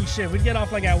closing shift. We'd get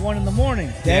off like at 1 in the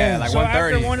morning. Yeah, like so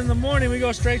 1:30. after 1 in the morning, we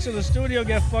go straight to the studio,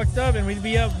 get fucked up, and we'd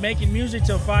be up making music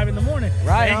till 5 in the morning.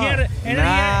 Right And he had to, and Nah, then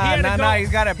he had to nah, go, nah, he's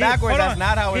got it backwards. hold That's on.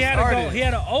 not how it he had started. To go, he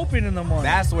had to open in the morning.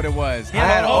 That's what it was. He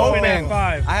had to open at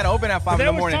 5. I had to open at 5 But in there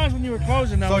the was morning. times when you were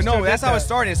closing. Though. So We no, still that's did how it that.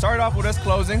 started. It started off with us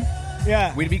closing.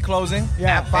 Yeah. We'd be closing.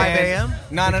 Yeah. At 5 And- a.m.?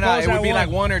 No. We It closed would at be like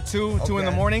 1. 1 or 2 in the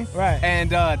Okay. morning. Right. And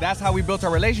that's how we built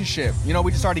our relationship. You know, we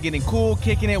just started getting cool,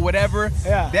 kicking it, whatever.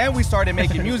 Yeah. Then we started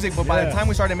making music. But by the Yeah. time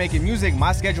we started making music,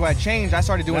 my schedule had changed. I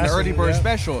started doing That's the early it, bird yeah.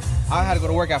 special. I had to go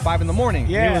to work at 5 in the morning.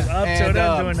 Yeah. He was up till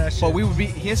then doing that shit. But we would be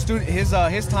his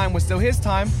time was still his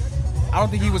time. I don't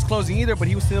think he was closing either, but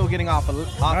he was still getting off I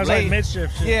was late. like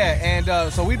mid-shift shit. Yeah,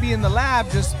 and so we'd be in the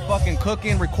lab just fucking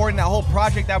cooking, recording. That whole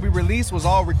project that we released was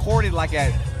all recorded like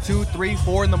at 2, 3,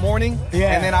 4 in the morning.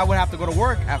 Yeah. And then I would have to go to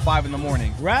work at 5 in the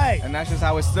morning. Right. And that's just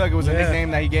how it stuck. It was a Yeah.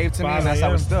 nickname that he gave to me, 5 and that's how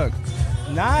a.m. it stuck.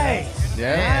 Nice.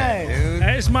 Yeah. Nice. Dude.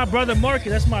 Hey, it's my brother Marky.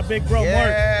 That's my big bro Mark.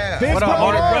 Yeah. Big What up, bro,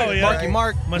 Mark? Mark. yeah. Marky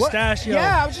Mark. Mustachio.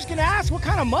 Yeah, I was just gonna ask, what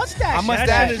kind of mustache? I must is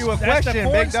ask that? you a That's question, the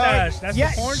porn big dog. stash. That's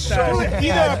Yeah, the porn so stash.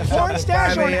 either a porn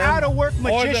stash or an 5 a.m. out-of-work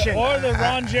magician. Or the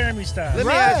Ron Jeremy stash. Let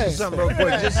me ask you Right. something real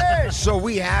quick. Just so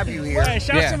we have you here. Hey,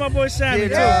 shout out Yeah. to my boy Sammy, Did,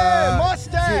 too. Yeah,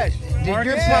 mustache.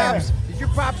 Did your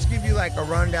pops give you like a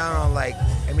rundown on like,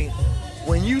 I mean,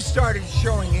 when you started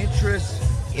showing interest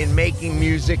in making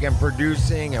music and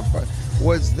producing and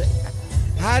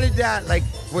how did that, like,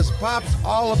 was Pops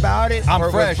all about it? I'm or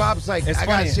fresh. was Pops like, It's I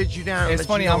funny. gotta sit you down and It's let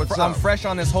funny. you know I'm, what's I'm up? fresh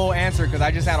on this whole answer because I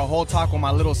just had a whole talk with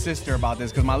my little sister about this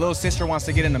because my little sister wants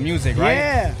to get into music, right?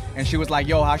 Yeah. And she was like,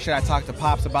 "Yo, how should I talk to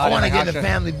Pops about I it? want to Like, get how into should-"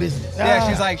 family business. Yeah,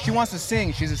 she's like, she wants to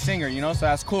sing. She's a singer, you know, so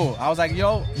that's cool. I was like,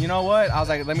 yo, you know what? I was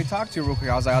like, let me talk to you real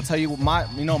quick. I was like, I'll tell you my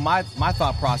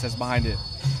thought process behind it.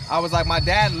 I was like, my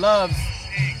dad loves,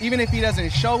 even if he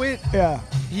doesn't show it, Yeah.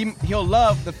 he'll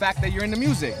love the fact that you're into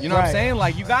music. You know what I'm Right. saying?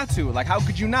 Like, you got to. Like, how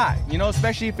could you not? You know,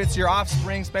 especially if it's your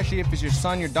offspring, especially if it's your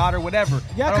son, your daughter, whatever.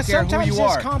 Yeah, I don't because care who sometimes you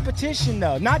there's are. competition,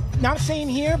 though. Not saying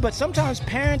here, but sometimes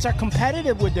parents are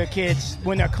competitive with their kids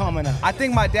when they're coming up. I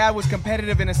think my dad was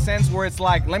competitive in a sense where it's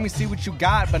like, let me see what you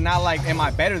got, but not like, am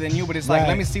I better than you? But it's like, Right.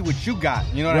 let me see what you got.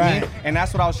 You know what I Right. mean? And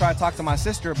that's what I was trying to talk to my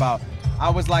sister about. I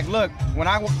was like, look, when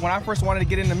I first wanted to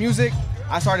get into music,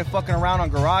 I started fucking around on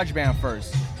GarageBand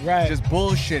first. Right. Just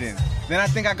bullshitting. Then I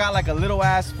think I got like a little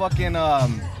ass fucking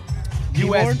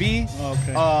Keyboard? USB.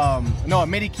 Okay. No, a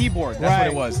MIDI keyboard. That's what it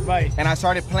Right, was. right. And I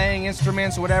started playing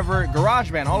instruments, whatever.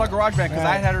 GarageBand, all of GarageBand, because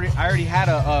Right. I already had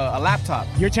a laptop.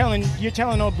 You're telling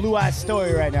old Blue Eyes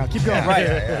story right now. Keep going. Right.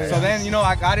 yeah. So then, you know,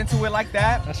 I got into it like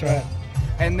that. That's right.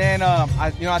 And then, I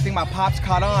think my pops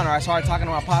caught on, or I started talking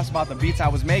to my pops about the beats I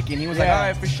was making. He was like, Yeah. all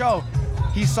right, for sure.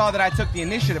 He saw that I took the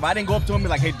initiative. I didn't go up to him and be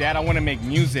like, hey, Dad, I want to make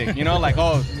music. You know, like,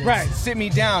 oh, Right. sit me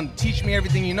down, teach me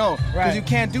everything you know. Because Right. you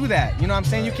can't do that. You know what I'm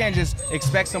saying? You can't just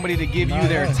expect somebody to give you No,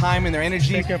 their no. time and their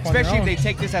energy, Take it up on your especially if own. they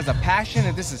take this as a passion,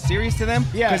 if this is serious to them.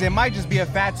 Yeah. Because it might just be a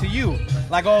fad to you.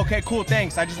 Like, oh, okay, cool,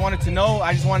 thanks. I just wanted to know.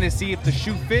 I just wanted to see if the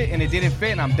shoe fit, and it didn't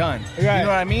fit, and I'm done. Right. You know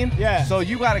what I mean? Yeah. So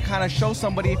you got to kind of show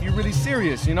somebody if you're really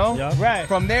serious, you know? Yeah. Right.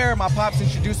 From there, my pops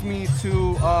introduced me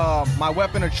to my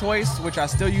weapon of choice, which I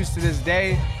still use to this day.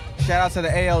 Shout out to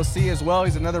the ALC as well.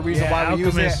 He's another reason Yeah, why we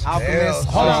use it. Alchemist. Alchemist.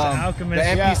 Hold on. Alchemist.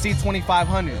 The Yeah. MPC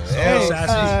 2500. So, Hey,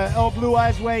 Sassy. old Blue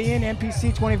Eyes weigh in,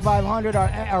 MPC 2500,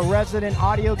 our resident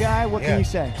audio guy. What can Yeah. you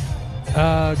say?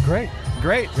 Great.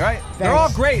 great, right? They're all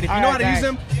great. If you All know right, how to use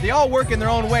them, they all work in their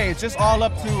own way. It's just all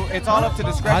up to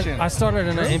discretion. I started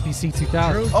in an MPC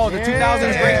 2000. Oh, the 2000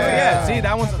 is great. Yeah, see,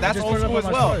 that's old school as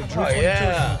well.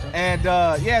 yeah.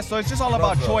 And so it's just all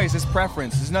about choice. It's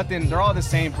preference. There's nothing. They're all the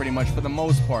same pretty much for the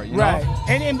most part. You right. know?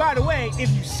 And by the way, if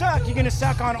you suck, you're gonna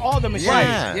suck on all the machines.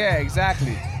 Right. Yeah,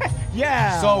 exactly.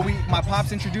 Yeah. So my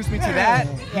pops introduced me to that.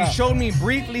 Yeah. He showed me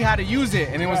briefly how to use it,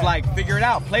 and it was like, figure it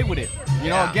out, play with it. You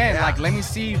know, again, like, let me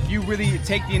see if you really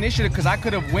take the initiative, because I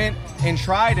could have went and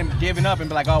tried and given up and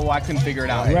be like, oh, well, I couldn't figure it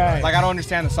out. Right. Like, I don't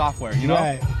understand the software, you know?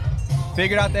 Right.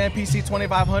 Figured out the MPC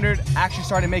 2500, actually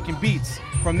started making beats.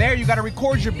 From there, you got to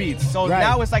record your beats. So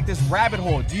now it's like this rabbit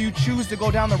hole. Do you choose to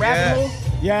go down the rabbit hole?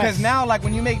 Yes. Because now, like,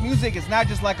 when you make music, it's not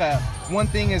just like one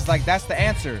thing is like, that's the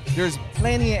answer. There's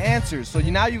plenty of answers. So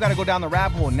now you got to go down the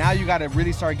rabbit hole. Now you got to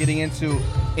really start getting into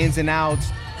ins and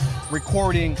outs,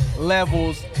 recording,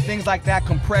 levels, things like that,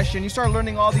 compression. You start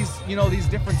learning all these, these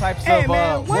different types of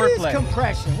man, what wordplay. is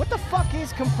compression? What the fuck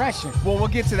is compression? Well, we'll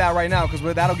get to that right now, because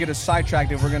that'll get us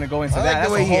sidetracked if we're gonna go into that.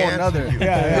 Like That's a whole nother.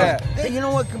 Yeah. Hey, you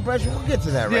know what, compression? We'll get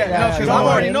to that right now. Yeah, no, because I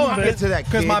already know. We'll get to that.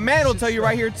 Because my man will tell you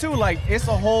right here too. Like, it's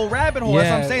a whole rabbit hole. That's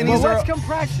what I'm saying. Well, what's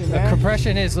compression, man?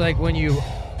 Compression is like when you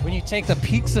take the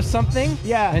peaks of something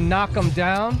and knock them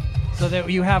down, so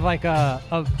that you have like a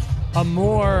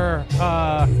more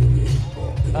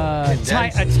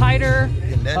tighter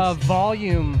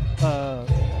volume.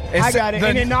 I got it,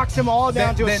 and it knocks them all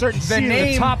down to a certain ceiling.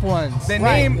 The top ones. The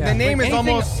name is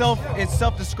almost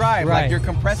self-described. Right. Like, you're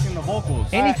compressing the vocals.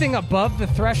 Anything above the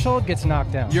threshold gets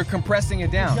knocked down. You're compressing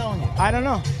it down. I don't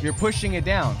know. You're pushing it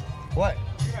down. What?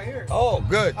 Oh,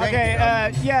 good.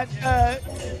 Thank you.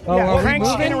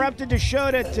 Crank's interrupted the show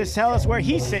to tell us where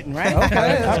he's sitting, right? Okay,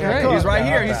 that's great. Cool. He's right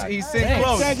here. He's sitting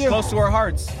close to our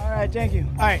hearts. All right, thank you.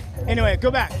 All right, anyway,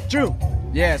 go back. Drew.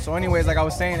 Yeah, so anyways, like I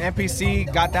was saying,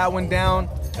 MPC, got that one down.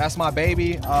 That's my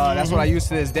baby. That's what I use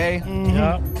to this day.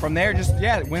 From there,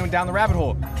 went down the rabbit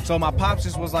hole. So my pops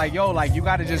just was like, yo, like, you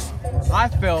got to I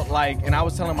felt like, and I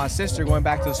was telling my sister, going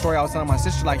back to the story, I was telling my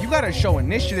sister, like, you got to show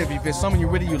initiative if it's something you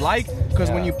like. Because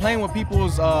when you're playing with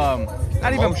people's,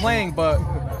 not even playing, but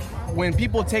when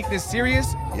people take this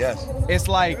serious, it's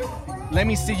like, let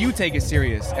me see you take it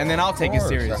serious, and then I'll take it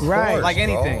serious. Right. Like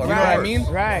anything. You know what I mean?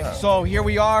 Right. So here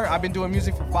we are. I've been doing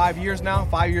music for 5 years now,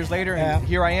 5 years later, and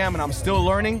here I am, and I'm still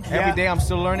learning. Every day I'm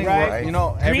still learning. Right.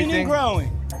 Everything. Green and growing.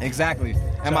 Exactly.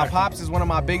 And my pops is one of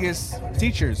my biggest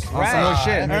teachers on some real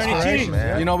shit.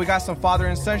 We got some father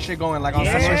and son shit going, like on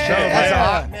some real shit.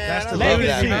 That's the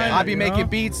legacy. I be making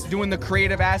beats, doing the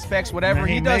creative aspects, whatever.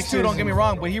 He does too, don't get me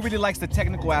wrong, but he really likes the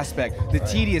technical aspect, the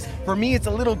tedious. For me, it's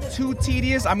a little too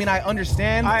tedious. I mean, I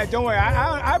understand. All right, don't worry.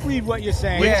 I read what you're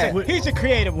saying. Yeah. He's a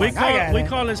creative one. We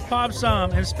call his pops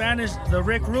in Spanish the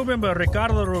Rick Rubin, but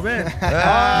Ricardo Rubin. You know what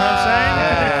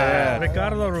I'm saying?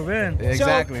 Ricardo Rubin.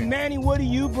 Exactly. So, Manny, what do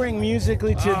you bring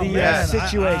musically to the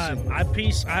situation?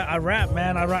 I rap,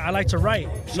 man. I like to write.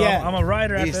 So I'm a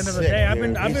writer at the end of the day.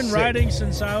 I've been writing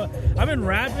since I've been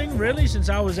rapping really since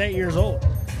I was 8 years old.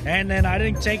 And then I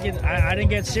didn't take it. I didn't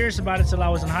get serious about it till I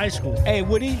was in high school. Hey,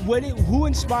 who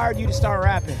inspired you to start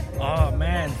rapping? Oh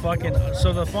man,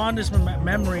 so the fondest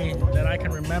memory that I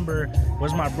can remember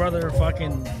was my brother,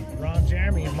 fucking Ron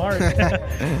Jeremy and Mark.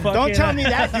 Don't tell me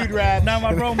that dude raps. Now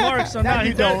my bro Mark, so now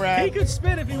he don't rap. He could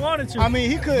spit if he wanted to. I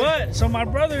mean, he could. But so my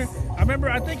brother,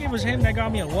 I think it was him that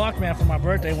got me a Walkman for my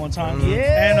birthday one time.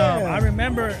 Yeah. And I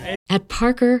remember. At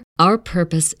Parker, our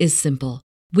purpose is simple.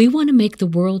 We want to make the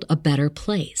world a better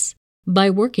place by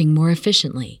working more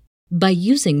efficiently, by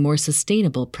using more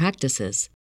sustainable practices,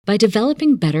 by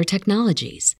developing better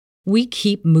technologies. We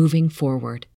keep moving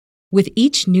forward. With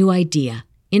each new idea,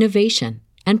 innovation,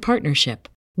 and partnership,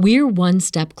 we're one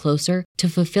step closer to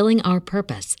fulfilling our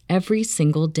purpose every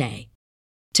single day.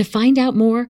 To find out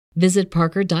more, visit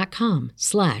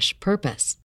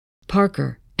parker.com/purpose.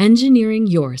 Parker, engineering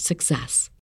your success.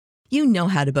 You know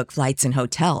how to book flights and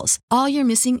hotels. All you're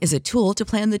missing is a tool to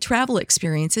plan the travel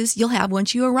experiences you'll have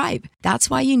once you arrive. That's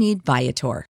why you need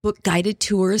Viator. Book guided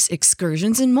tours,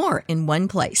 excursions, and more in one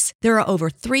place. There are over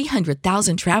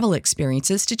 300,000 travel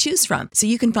experiences to choose from, so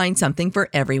you can find something for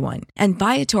everyone. And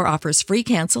Viator offers free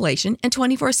cancellation and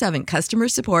 24/7 customer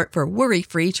support for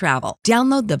worry-free travel.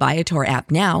 Download the Viator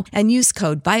app now and use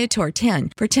code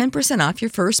Viator10 for 10% off your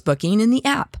first booking in the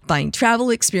app. Find travel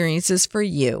experiences for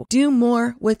you. Do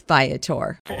more with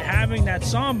Viator. Having that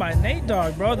song by Nate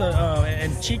Dogg, bro,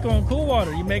 and Chico and Cool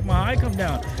Water, You Make My High Come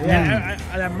Down. And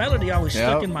that melody always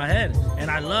stuck in in my head,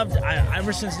 and I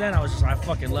ever since then I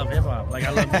fucking love hip hop. Like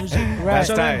I love music. Right.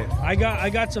 So then I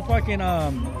got to fucking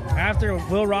after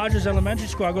Will Rogers Elementary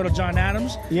School, I go to John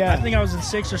Adams. Yeah. I think I was in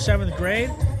 6th or 7th grade,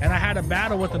 and I had a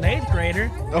battle with an 8th grader.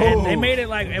 And they made it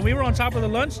and we were on top of the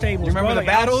lunch tables. You remember the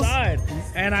battles? Outside,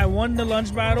 and I won the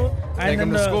lunch battle. Take And him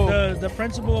then to school. the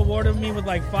principal awarded me with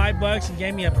like $5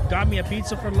 and got me a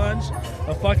pizza for lunch,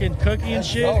 a fucking cookie and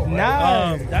shit. dope,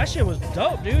 nice. That shit was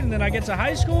dope, dude. And then I get to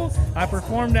high school, I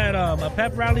performed at a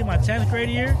pep rally my 10th grade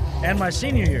year and my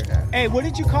senior year. Hey, what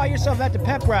did you call yourself at the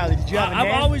pep rally? Did you have a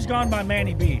name? I've always gone by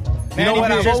Manny B. You know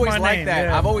what? I've Just always my liked name, that.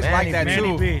 yeah. I've always liked that Manny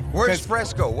too. B. Where's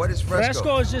Fresco? What is Fresco?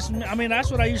 Fresco is just, I mean, that's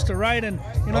what I used to write, and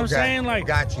you know what I'm saying? Like,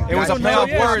 Got you. It was a people play know, off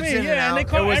yeah, words. it's me, yeah, and they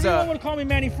call, everyone would call me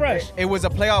Manny Fresh. It was a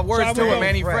play off words So I too would with go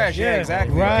Manny Fresh. Yeah,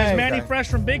 exactly. Because Manny Fresh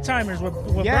from Big Timers with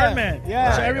Birdman.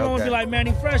 Yeah. So everyone would be like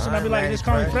Manny Fresh, and I'd be like, just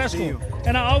call me Fresco.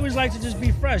 And I always like to just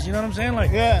be fresh, you know what I'm saying? Like,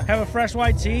 have a fresh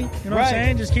white tee, you know what I'm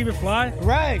saying? Just keep it fly.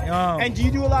 Right. And do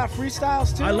you do a lot of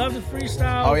freestyles too? I love the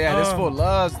freestyle. Oh yeah, this fool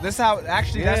loves. That's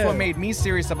what made me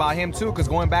serious about him too. Because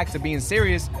going back to being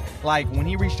serious, like when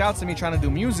he reached out to me trying to do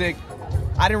music,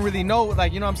 I didn't really know,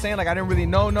 like, you know what I'm saying? Like I didn't really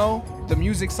know the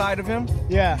music side of him.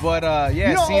 Yeah. But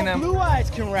seeing him. Blue Eyes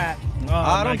can rap.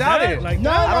 I don't doubt it. Like, No,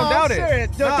 I don't doubt serious.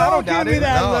 it. Don't give me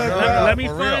that look. Let me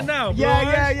find out.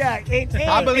 Yeah.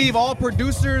 I believe all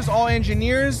producers, all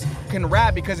engineers can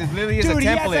rap because it literally is a template. He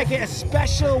has like a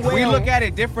special way. We look at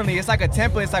it differently. It's like a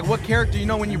template. It's like what character, you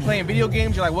know, when you're playing video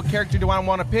games, you're like, what character do I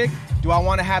want to pick? Do I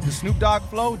want to have the Snoop Dogg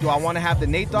flow? Do I want to have the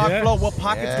Nate Dogg flow? What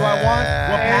pockets do I want?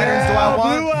 What patterns do I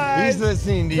want? He's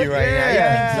listening to you right now.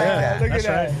 Yeah. Look at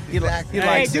that. He likes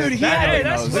Hey, dude, it.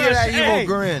 look Look at that evil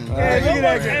grin.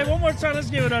 Hey, one more time, let's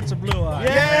give it up to Blue Eye.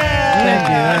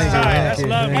 Yeah. That's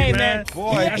lovely, Hey, man.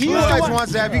 Boy, Blue Eyes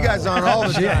wants to have you guys on all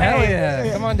the time. Hell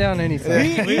yeah. Come on down anytime.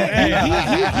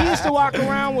 He used to walk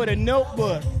around with a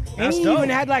notebook. And That's he dope. even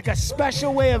had like a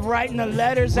special way of writing the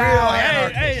letters Real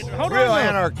out. Hey, hold on. Real though.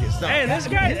 anarchist. Hey,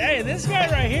 this guy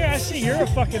right here. I see you're a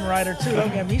fucking writer too.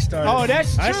 Don't get me started. Oh,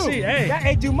 that's true. I see.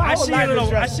 Hey, dude, my I whole see life your little.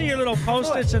 is I see your little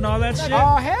post-its and all that shit.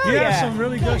 Oh, hell You yeah. have some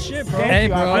really good shit, bro. Thank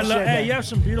you, I bro. appreciate that. Hey, you have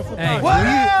some beautiful Hey,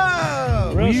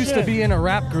 thoughts. we Real used to shit. be in a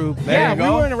rap group. Yeah, you we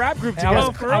go. were in a rap group And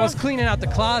together. I was cleaning out the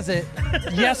closet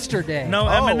yesterday. No,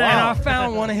 Oh, Eminem. And I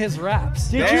found one of his raps.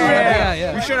 Did you?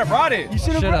 Yeah. You should have brought it. You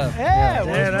should have. Should've. Yeah,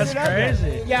 Yeah, that's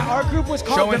crazy. Yeah, our group was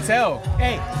called. Show and tell.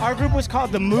 Hey, our group was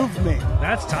called The Movement.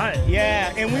 That's tight.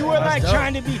 Yeah, and we were like dope.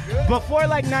 trying to be before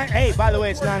like 9. Hey, by the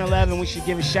way, it's 9/11. We should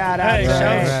give a shout out. Hey, to shout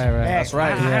out. Hey, That's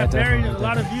right. I have a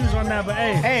lot of views on that, but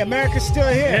hey, Hey, America's still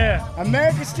here. Yeah.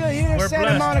 America's still here. We're Santa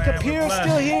blessed, Monica man. We're Pier's blessed.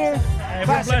 still here. hey, we're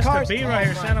Classic blessed cars. to be right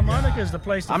here. Santa Monica is the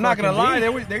place to I'm not gonna fucking lie,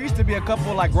 be. there used to be a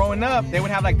couple, like growing up, they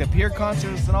would have like the peer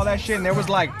concerts and all that shit, and there was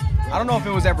like, I don't know if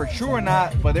it was ever true or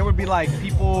not, but there would be like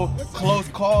people close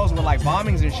calls with like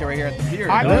bombings and shit right here at the pier.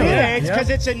 I you know? believe yeah, it. It's yeah. because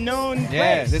it's a known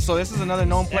Yeah, place. so this is another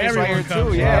known place Everyone right here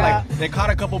comes, too. yeah. Yeah, like they caught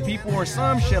a couple people or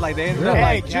some shit, like they ended up Hey,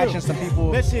 like Drew, catching some people.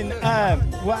 Listen,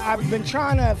 well, I've been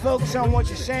trying to focus on what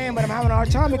you're saying, but I'm having a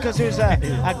hard time because there's a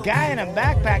guy in a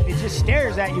backpack that just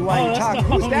stares at you while Oh, you're that's talking. the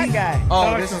Who's that homie. guy?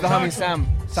 Oh, this is the homie Samuel.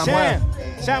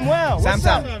 Samuel. What's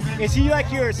Sam. up? Is he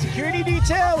like your security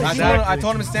detail? Is he I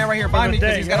told him to stand right here by me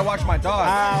because day, he's got to watch my dog.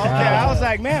 okay. I was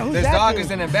like, man, who's This that dog dude?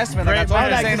 is an investment. Like I I told him,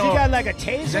 was like, this ain't does he got no, like a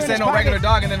taser this in ain't his no pocket? regular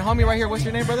dog. And then homie right here, what's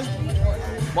your name, brother?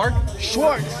 Mark?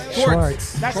 Schwartz.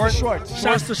 Schwartz. That's Schwartz. the Schwartz.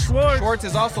 Shouts to Schwartz. Schwartz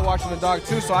is also watching the dog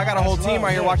too, so I got a whole team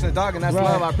right here yeah. watching the dog, and that's Right.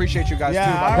 love. I appreciate you guys Yeah,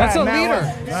 too. by the all way. That's right, a man,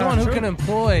 leader. well, Someone who true. can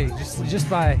employ just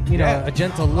by a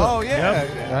gentle look. Oh yeah,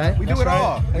 Right? we do it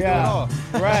all. We do it Yeah. all.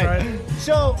 Right.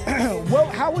 So,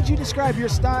 how would you describe your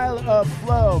style of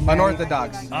flow, man?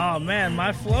 Unorthodox. Oh man,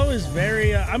 my flow is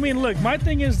very. I mean, look, my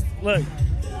thing is, look,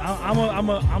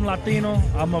 I'm Latino.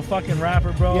 I'm a fucking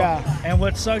rapper, bro. Yeah. And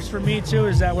what sucks for me too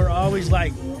is that we're always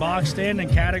like boxed in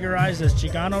and categorized as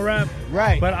Chicano rap.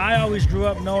 Right. But I always grew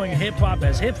up knowing hip hop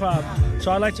as hip hop, so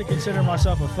I like to consider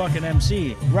myself a fucking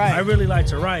MC. Right. I really like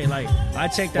to write. Like I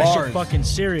take that Bars. shit fucking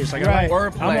serious. Like Right.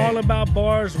 Wordplay. I'm all about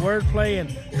bars, wordplay, and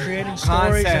creating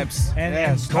stories Concepts. and Yeah,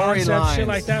 concepts, storylines. shit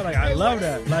like that. Like I love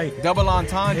that. Like. Double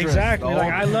entendres. Exactly.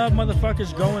 Like I love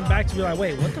motherfuckers going back to be like,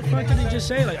 wait, what the fuck did he just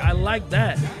say? Like I like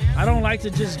that. I don't like to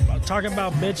just talk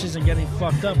about bitches and getting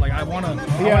fucked up. Like I wanna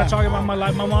talk about my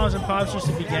life. My moms and pops used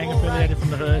to be gang affiliated from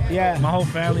the hood. Yeah. My whole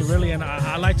family really, and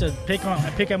I like to pick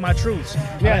at my truths.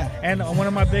 Yeah. And one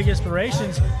of my big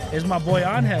inspirations is my boy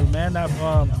Angel, man.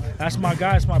 That's my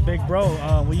guy. It's my big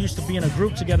bro. We used to be in a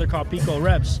group together called Pico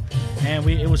Reps, and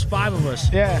it was 5 of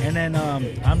us. Yeah. And then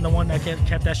I'm the one that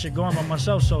kept that shit going by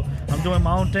myself. So I'm doing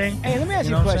my own thing. Hey, let me ask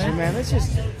you know a what I'm question, saying? man. Let's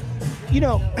just. you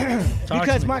know,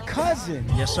 because my cousin,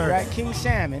 yes, sir, right, King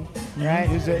Salmon, right,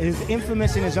 who's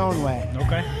infamous in his own way.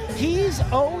 Okay. He's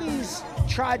always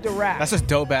tried to rap. That's a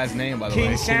dope ass name, by the way.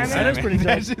 King Salmon. That is pretty dope.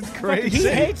 That's just crazy. He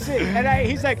hates it, and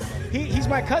he's like, he's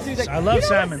my cousin. He's like, I love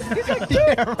salmon. He's like,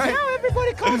 dude, now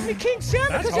everybody calls me King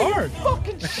Salmon because of your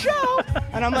fucking show.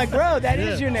 And I'm like, bro, that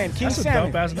is your name, King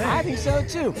Salmon. That's a dope ass name. I think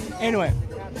so too. Anyway.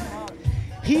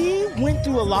 He went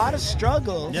through a lot of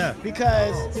struggles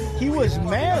because he was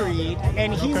married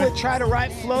and he would try to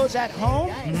write flows at home.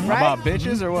 Right? About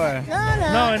bitches or what?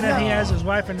 No, and then he has his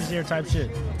wife in his ear type shit.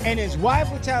 And his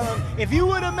wife would tell him, if you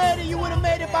would have made it, you would have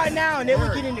made it by now. And they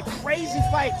would get into crazy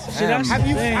fights. See, that's have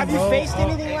you bro. faced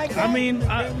anything like that? I mean,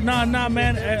 nah,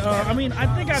 man. I mean,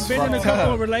 I think I've been in a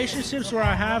couple of relationships where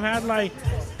I have had like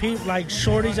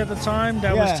shorties at the time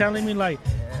that was telling me like,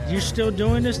 you're still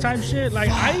doing this type shit? Like,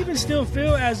 I even still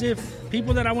feel as if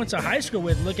people that I went to high school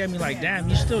with look at me like, damn,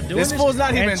 you still doing this? This fool's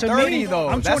not even 30, me, though.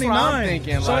 I'm That's 29. what I'm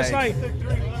thinking. So it's like,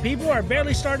 people are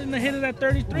barely starting to hit it at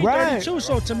 33, 32.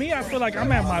 So to me, I feel like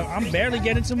I'm barely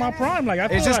getting to my prime. Like, I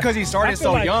feel it's just because he started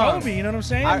so like young. Kobe, you know what I'm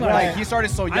saying? He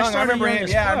started so young. I remember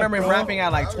him rapping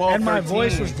at like 12, and my 13.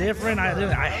 voice was different.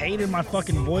 I hated my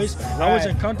fucking voice. I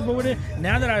wasn't comfortable with it.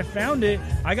 Now that I found it,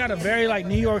 I got a very like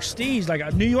New York steez.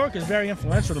 Like New York is very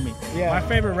influential to me. Yeah. My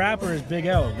favorite rapper is Big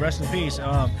L. Rest in peace.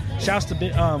 Shouts to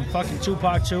fucking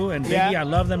Tupac too and Biggie. I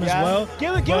love them as well.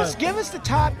 Give us the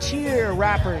top tier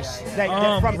rappers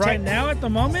that from right now at the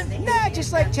moment. Nah,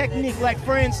 just like technique. Like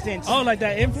for instance. Oh, like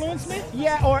that influenced me?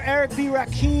 Yeah, or Eric B.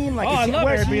 Rakim. Like, I love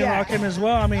Eric B. Rakim as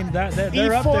well. I mean,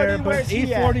 they're up there, but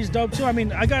E40's dope too. I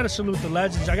mean, I gotta salute the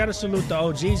legends. I gotta salute the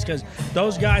OGs because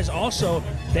those guys also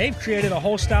they've created a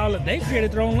whole style. They've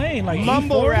created their own lane. Like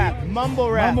mumble E40,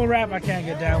 mumble rap. I can't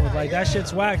get down with. Like that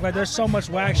shit's whack. Like there's so much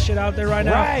whack shit out there right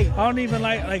now. Right. I don't even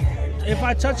like if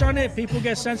I touch on it, people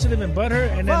get sensitive and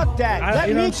butthurt. And fuck then that.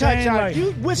 Let me touch on it.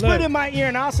 You whisper it in my ear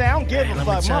and I'll say I don't give a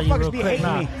fuck. Motherfuckers be hating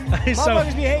me.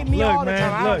 Motherfuckers be hating me all the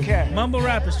time. I don't care. Mumble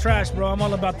rap is trash, bro. I'm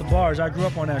all about the bars. I grew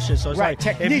up on that shit. So it's like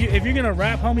technique. if you're gonna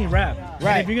rap, homie, rap.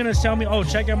 Right. And if you're gonna tell me, oh,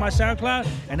 check out my SoundCloud,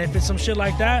 and if it's some shit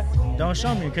like that, don't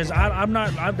show me because I'm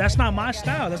not. That's not my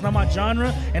style. That's not my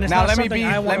genre, and it's not something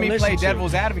I want to listen to. Let me play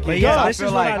devil's advocate. But yeah, this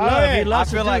is what I love. He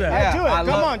loves to do that. Do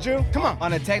it. Come on, Drew. Come on.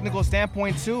 On a technical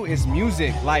standpoint too, it's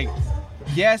music. Like,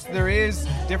 yes, there's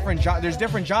different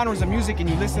genres of music, and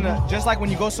you listen to just like when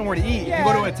you go somewhere to eat. If you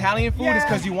go to Italian food, it's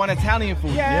because you want Italian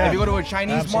food. If you go to a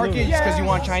Chinese market, it's because you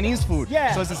want Chinese food.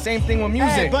 So it's the same thing with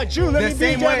music. Hey, but Drew, let me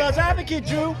be devil's advocate,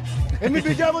 Drew. Let me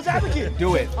be devil's advocate.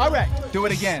 Do it. All right. Do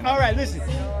it again. All right, listen.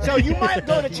 So you might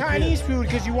go to Chinese food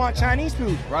because you want Chinese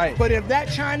food. Right. But if that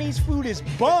Chinese food is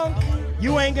bunk,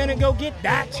 you ain't gonna go get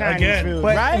that Chinese food,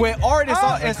 but right? With art,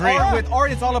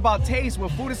 it's all about taste.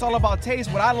 With food, it's all about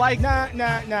taste. What I like, nah.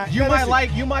 You might like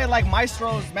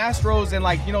Mastros, and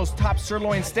like top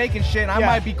sirloin steak and shit. And I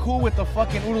might be cool with the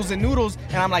fucking oodles and noodles,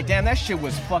 and I'm like, damn, that shit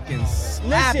was fucking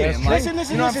slapping. Listen.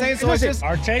 You know what I'm saying? So it's just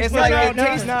our taste. It's like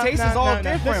taste is all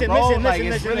different, bro. Like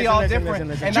it's really all different,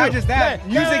 and not just that.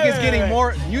 Music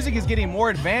is getting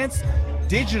more advanced.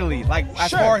 Digitally, like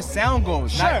as far as sound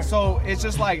goes. So it's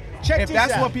just like if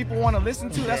that's what people want to listen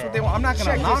to, that's what they want. I'm not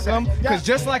gonna knock them because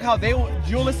just like how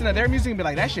you'll listen to their music and be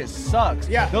like that shit sucks.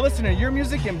 Yeah. They'll listen to your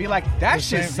music and be like that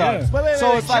shit sucks.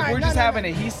 So it's like we're just having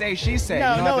a he say she say.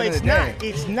 No, it's not.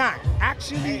 It's not.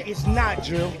 Actually, it's not,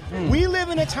 Drew. We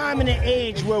live in a time and an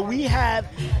age where we have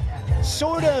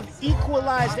sort of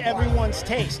equalized everyone's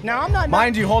taste. Now, I'm not...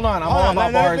 Mind you, hold on. I'm all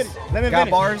about bars. Let me Got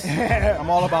bars? I'm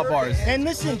all about bars. And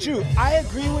listen, Drew, I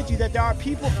agree with you that there are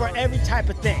people for every type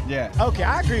of thing. Yeah. Okay,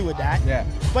 I agree with that. Yeah.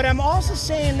 But I'm also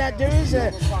saying that there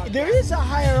is a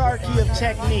hierarchy of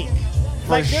technique.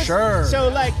 For sure. So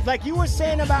like you were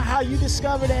saying about how you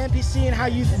discovered the MPC and how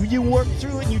you worked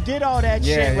through it and you did all that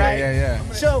shit, right? Yeah.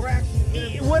 So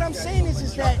what I'm saying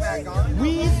is that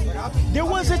there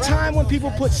was a time when people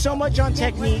put so much on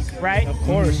technique, right? Of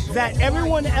course. That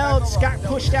everyone else got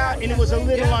pushed out and it was a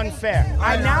little unfair.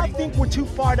 I now think we're too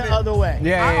far the other way.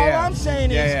 All I'm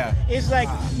saying is like,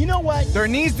 you know what? There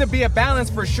needs to be a balance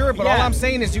for sure, but all I'm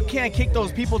saying is you can't kick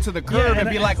those people to the curb and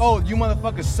be like, oh, you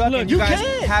motherfuckers suck and you guys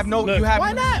have no...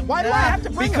 Why not? Why do I have to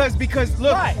bring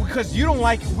because you don't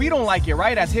like... We don't like it,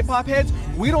 right? As hip-hop heads,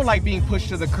 we don't like being pushed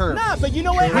to the curb. Nah, but you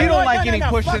know what? We don't like getting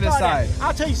pushed to the side.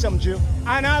 I'll tell you something, Drew.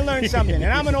 And I learned something.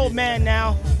 And I'm an old man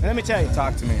now. And let me tell you.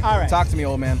 Talk to me. All right. Talk to me,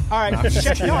 old man. All right.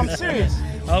 No, I'm serious.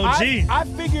 OG. I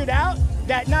figured out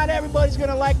that not everybody's going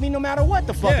to like me no matter what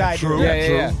the fuck I do.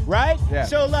 Yeah. Right? Yeah.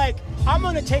 So, like, I'm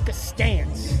going to take a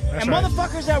stance. That's and right.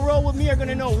 motherfuckers that roll with me are going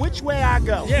to know which way I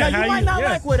go. Yeah, now, you might not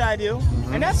like what I do.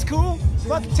 And that's cool.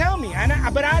 Fuck, tell me.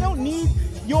 But I don't need...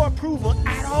 your approval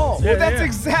at all. Well, that's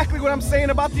exactly what I'm saying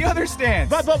about the other stance.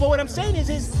 But what I'm saying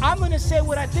is I'm going to say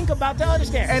what I think about the other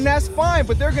stance. And that's fine,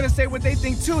 but they're going to say what they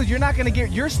think too. You're not going to get,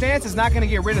 your stance is not going to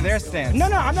get rid of their stance. No,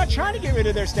 I'm not trying to get rid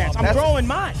of their stance. I'm growing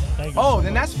mine.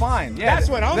 Then that's fine. Yeah, that's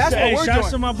what I'm saying. That's what we're doing.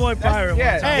 Shouts to my boy Pirate.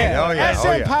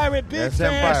 SM Pirate, big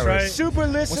fan, right. Super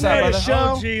listener of the show.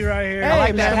 OG right here. I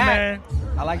like that hat.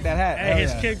 I like that hat. Hey,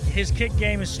 his kick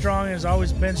game is strong. Has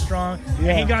always been strong. Yeah.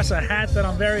 And he got a hat that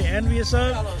I'm very envious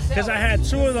of because I had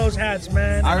 2 of those hats,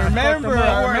 man. I remember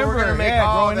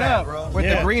growing up, bro. With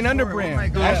the green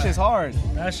underbrim. That shit's hard.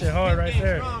 That shit hard right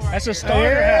there. That's a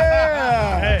starter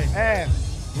hat. Hey.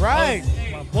 Right.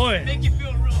 My boy. Make you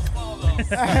feel real small, though.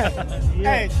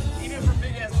 Hey. Even for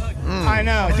big ass hooks. I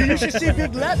know. You should see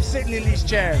Big Lep sitting in these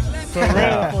chairs. For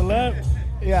real, for Lep.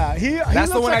 Yeah, he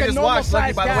that's the one like I just watched.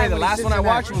 Lucky, by the way, the last one I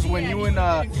watched was when you and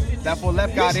that fool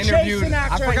Lep got interviewed.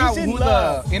 I forgot who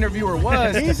the interviewer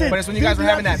was, but it's when you guys were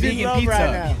having that vegan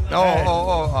pizza.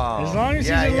 As long as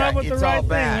he's in love with the right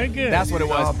thing, we're good. That's what it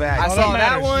was. I saw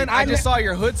that one. I just saw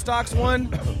your Hood Stocks one.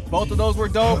 Both of those were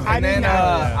dope. And then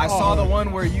I saw the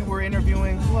one where you were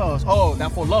interviewing who else? Oh,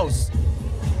 that for Los.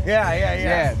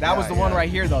 Yeah. That was the one right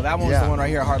here, though. That one was the one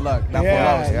right here. Hard luck. That for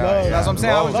Los. That's what I'm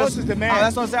saying. Los is the man.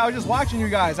 That's what I'm saying. I was just watching you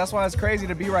guys. That's why it's crazy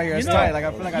to be right here. It's tight. Like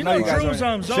I feel like I know you guys.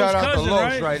 Shout out to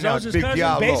Los right now. Big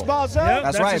Diablo. Baseball Zoe.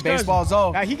 That's right. Baseball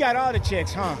Zoe. Now he got all the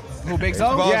chicks, huh? Who, Big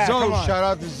Zoe? Yeah, Zoe. Shout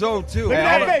out to Zoe too.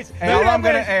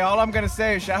 All I'm gonna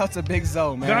say is shout out to Big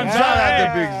Zoe, man. Shout out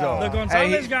to Big Zoe. The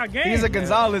Gonzalez got game. He's a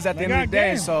Gonzalez at the end of the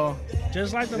day, so.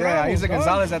 Just like the he's a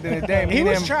Gonzalez at the end of the day. He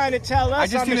was trying to tell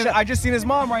us. I just seen his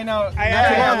mom right now.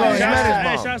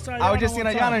 I was just seeing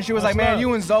Ayana, and she was like, "Man,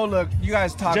 you and Zoe look. You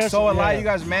guys talk so alike. You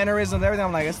guys mannerisms, everything."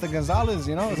 I'm like, "It's the Gonzalez,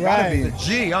 you know. It's gotta be the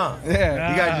G, huh?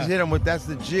 Yeah. You guys just hit him with that's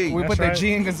the G. We put the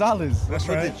G in Gonzalez. Let's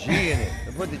put the G in it.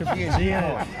 Put the G in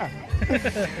it.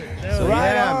 So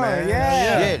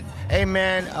man. Shit. Hey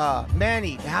man,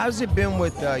 Manny, how's it been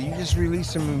with you just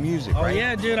released some new music, right? Oh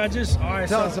yeah, dude,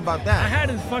 Tell us about that. I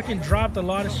hadn't fucking dropped a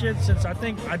lot of shit since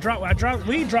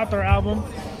we dropped our album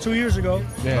 2 years ago.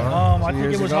 Yeah. I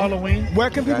think it was Halloween. Where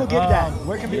can people get that?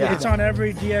 It's on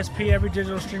every DSP, every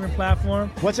digital streaming platform.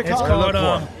 What's it called? It's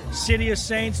called City of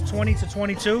Saints 20 to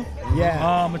 22.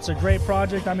 Yeah. It's a great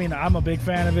project. I mean, I'm a big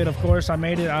fan of it, of course. I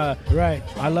made it. Right.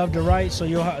 I love to write, so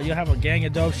you'll have a gang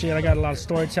of dope shit. I got a lot of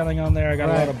storytelling on there. I got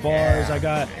a lot of bars. I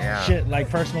got shit like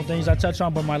personal things I touch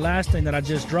on. But my last thing that I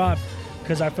just dropped,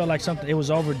 because I felt like it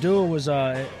was overdue, was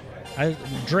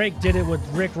Drake did it with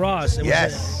Rick Ross. It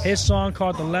was his song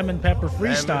called the Lemon Pepper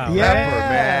Freestyle.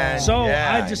 Man. So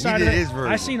I decided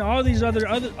I seen all these other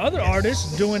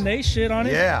artists doing their shit on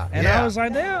it. And I was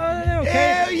like, they're okay.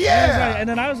 Hell yeah. And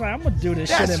then I was like, I'm gonna do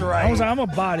this That's shit. right. I was like, I'm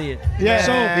gonna body it. Yeah.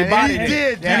 So he bodied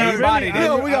it. And he bodied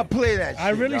it. We gotta play that shit. I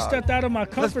really stepped out of my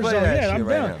comfort zone. I'm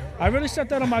down. I really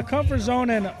stepped out of my comfort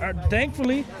zone, and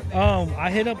thankfully,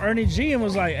 I hit up Ernie G and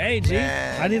was like, "Hey G,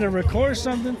 I need to record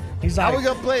something." He's like, "How we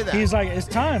gonna play that?" He's like, "It's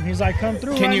time." He's like, "Come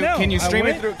through now." Can you stream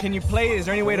it through? Can you play? Is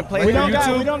there any way to play it through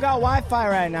YouTube? We don't got Wi-Fi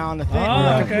right now on the thing.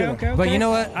 Oh, okay. But you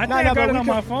know what? I think I got it on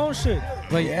my phone. Shit.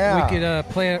 But we could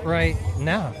play it right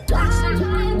now.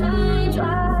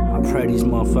 I pray these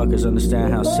motherfuckers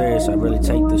understand how serious I really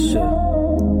take this shit.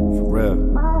 For real.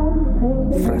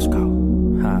 Fresco.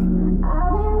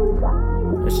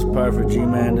 This is perfect,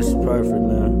 G-man. This is perfect,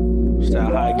 man. It's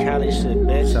that high Cali shit,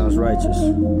 bitch. Sounds righteous.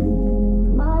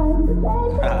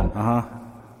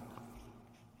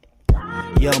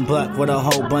 Young buck with a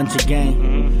whole bunch of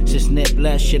gang. Since Nip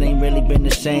left, shit ain't really been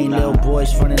the same. Little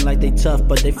boys frontin' like they tough,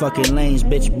 but they fucking lanes.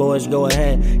 Bitch boys, go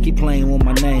ahead, keep playing with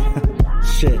my name.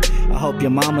 Shit, I hope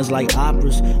your mama's like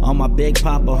operas. On my big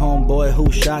papa homeboy,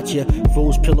 who shot ya?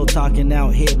 Fools pillow talking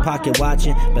out here, pocket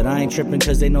watching. But I ain't tripping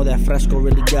cause they know that Fresco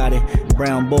really got it.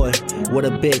 Brown boy, with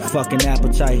a big fucking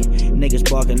appetite. Niggas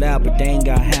barking loud, but they ain't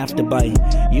got half the bite.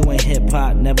 You ain't hip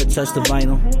hop, never touched the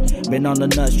vinyl. Been on the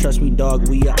nuts, trust me dog,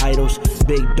 we your idols.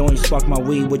 Big doink, spark my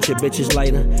weed with your bitches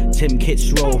lighter. Tim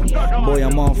Kits roll, boy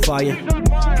I'm on fire.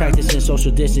 Practicing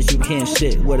social distance, you can't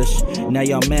sit with us. Now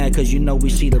y'all mad cause you know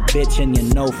we see the bitch and you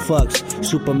know fucks.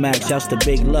 Supermax, shouts to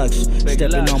Big Lux.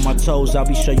 Stepping on my toes, I'll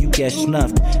be sure you get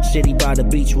snuffed. City by the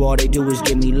beach where all they do is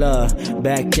give me love.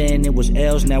 Back then it was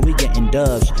L's, now we getting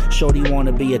dubs. Shorty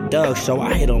wanna be a Doug, so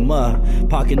I hit him up.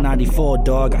 Pocket 94,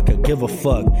 dog, I could give a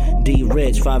fuck. D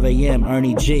Rich, 5 a.m.,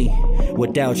 Ernie G.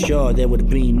 Without y'all, there would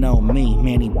be no me,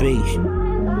 Manny B.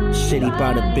 City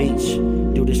by the beach.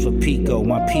 Do this for Pico,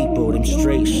 my people, them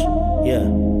streets. Yeah,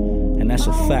 and that's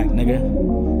a fact, nigga.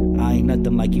 I ain't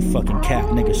nothing like you fucking cap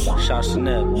niggas. Shots to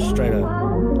Nip, straight up.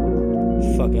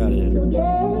 Fuck out of here.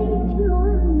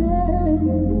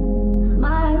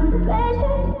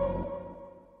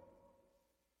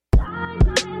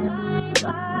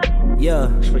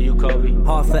 Yeah, it's for you, Kobe.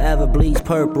 Heart forever bleeds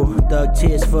purple. Dug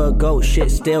tears for a goat,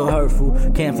 shit still hurtful.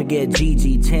 Can't forget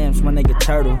Gigi, Tams, my nigga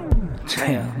Turtle.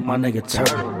 Damn, my nigga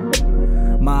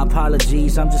Turtle. My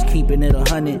apologies, I'm just keeping it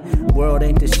 100. World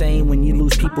ain't the same when you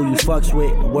lose people you fucks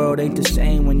with. World ain't the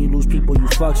same when you lose people you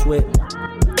fucks with.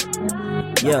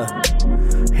 Yeah.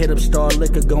 Hit up Star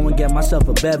Liquor, go and get myself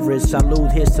a beverage.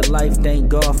 Salute, here's to life, thank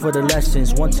God for the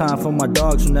lessons. One time for my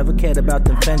dogs who never cared about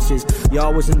them fences.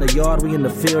 Y'all was in the yard, we in the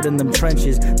field, in them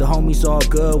trenches. The homies all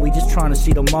good, we just trying to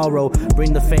see tomorrow.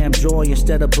 Bring the fam joy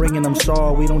instead of bringing them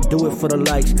sorrow. We don't do it for the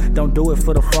likes, don't do it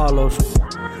for the follows.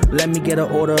 Let me get an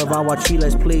order of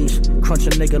HLS, please. Crunch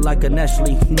a nigga like a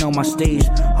Nestle, you know my stage.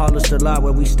 Hollis a lot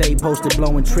where we stay posted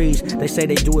blowing trees. They say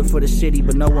they do it for the city,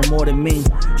 but no one more than me.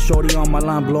 Shorty on my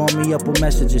line blowing me up with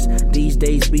messages. These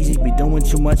days, beezies be doing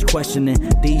too much questioning.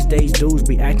 These days, dudes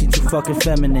be acting too fucking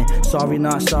feminine. Sorry,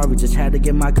 not sorry, just had to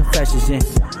get my confessions in.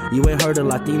 You ain't heard a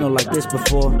Latino like this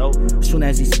before. Nope. Soon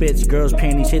as he spits, girls'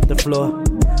 panties hit the floor.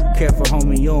 Careful,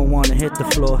 homie, you don't wanna hit the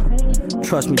floor.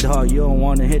 Trust me, dog, you don't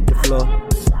wanna hit the floor.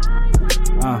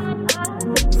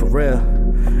 For real.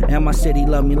 And my city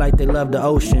love me like they love the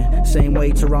ocean. Same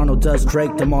way Toronto does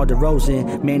Drake, DeMar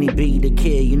DeRozan. Manny B, the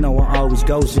kid, you know I always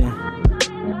goes in.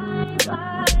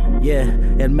 Yeah,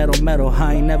 and metal,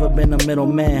 I ain't never been a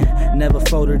middleman. Never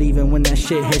folded even when that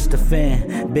shit hits the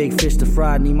fan. Big fish to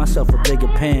fry, need myself a bigger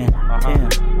pan. Damn.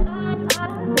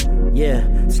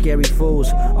 Yeah, scary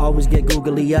fools always get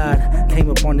googly-eyed. Came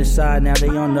up on this side, now they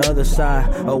on the other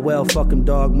side. Oh well, fuck 'em,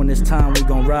 dog, when it's time we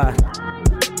gon' ride.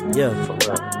 Yeah,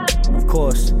 of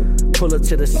course. Pull up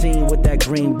to the scene with that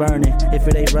green burning. If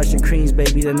it ain't Russian creams,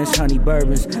 baby, then it's honey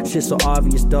bourbons. Shit so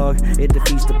obvious, dog, it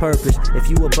defeats the purpose. If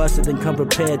you a buster, then come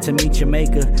prepared to meet your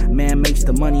maker. Man makes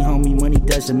the money, homie, money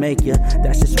doesn't make ya.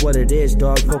 That's just what it is,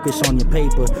 dog, focus on your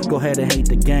paper. Go ahead and hate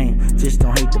the game, just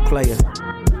don't hate the player.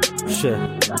 Shit.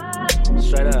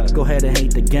 Straight up. Go ahead and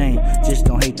hate the game, just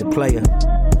don't hate the player.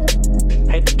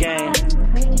 Hate the game,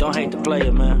 don't hate the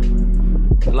player, man.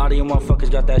 A lot of you motherfuckers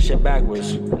got that shit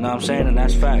backwards. You know what I'm saying? And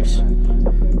that's facts.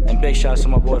 And big shouts to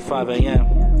my boy 5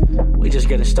 a.m. We just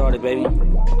getting started, baby.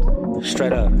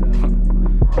 Straight up.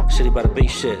 City by the beach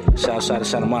shit. South side of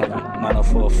Santa Monica.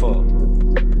 90404.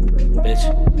 Bitch.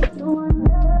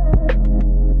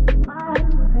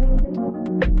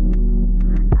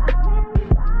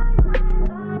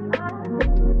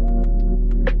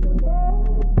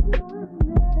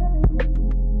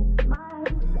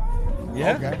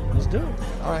 Yeah, okay. Let's do it.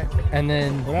 All right. And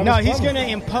then no, he's gonna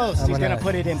in post. He's gonna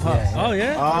put it in post. Yeah. Oh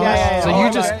yeah. Yeah.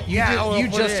 So you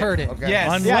just heard it. Okay. Yes.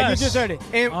 Unless, yeah, you just heard it.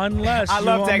 Unless I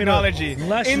love technology.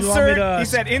 Insert. He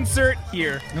said insert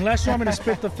here. Unless you want me to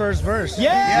spit the first verse.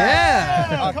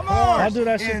 Yeah. Come on. I'll do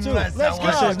that shit too. Let's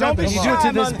go. Don't be shy. You do it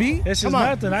to this beat. This is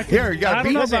nothing. I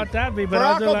don't know about that beat,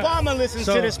 but Barack Obama listens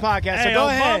to this podcast. So go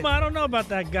ahead. Obama, I don't know about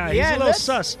that guy. He's a little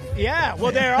sus. Yeah.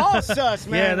 Well, they're all sus,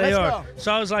 man. Yeah, they are.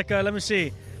 So I was like, let me see.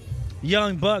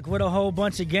 Young buck with a whole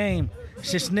bunch of game.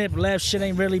 Shit snip left, shit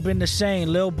ain't really been the same.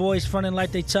 Lil boys frontin'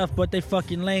 like they tough, but they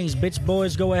fucking lanes. Bitch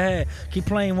boys, go ahead, keep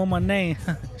playing with my name.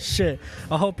 Shit,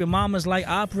 I hope your mama's like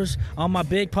operas. On my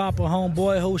big papa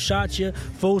homeboy who shot you.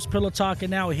 Fools pillow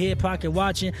talking out here, pocket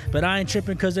watching. But I ain't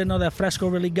tripping cause they know that Fresco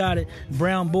really got it.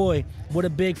 Brown boy with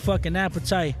a big fucking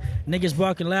appetite. Niggas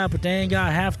barking loud, but they ain't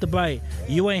got half the bite.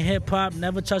 You ain't hip hop,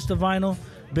 never touched the vinyl.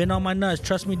 Been on my nuts,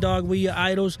 trust me dog, we your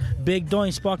idols. Big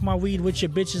doing, spark my weed with your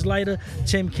bitches lighter.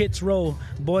 Tim Kitts roll,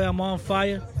 boy I'm on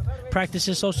fire.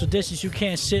 Practicing social distance, you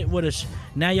can't sit with us.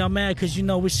 Now y'all mad cause you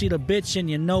know we see the bitch in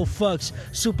you, no fucks.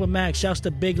 Supermax, shouts to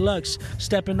Big Lux.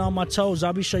 Stepping on my toes,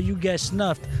 I'll be sure you get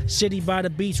snuffed. City by the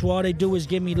beach where all they do is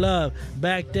give me love.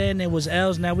 Back then it was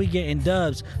L's, now we getting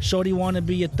dubs. Shorty wanna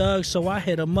be a thug, so I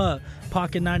hit him up.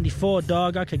 Pocket 94,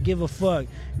 dog, I could give a fuck.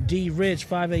 D Rich,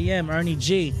 5 a.m., Ernie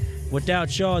G.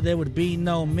 Without y'all, there would be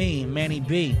no me, Manny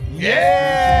B.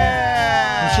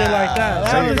 Yeah! And shit like that.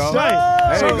 There you go. There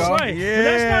you go. Yeah. But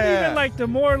that's not even like the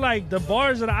more like the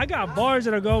bars that I got bars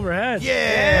that go overhead.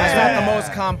 Yeah. That's not the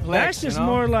most complex. That's just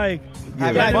more like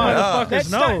Yeah, let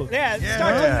motherfuckers know.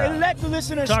 Let the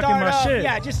listeners talking start my up. shit.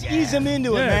 Yeah, just ease them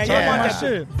into it, man. You don't want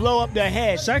to blow up their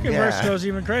head. Second verse goes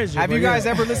even crazier. Have you guys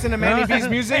ever listened to Manny B's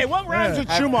music? Hey, what rhymes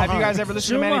with Schumacher? Have you guys ever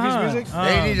listened to Manny B's music?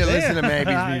 They need to listen to Manny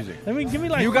B's music. I mean, give me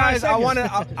like you guys. 5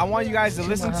 I want you guys to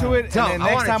listen to it. Tell and them, then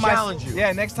I next wanna time challenge you.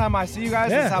 Yeah, next time I see you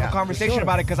guys, let's have a conversation sure.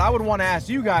 about it because I would want to ask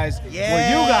you guys what you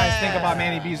guys think about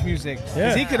Manny B's music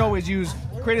because he could always use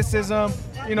criticism,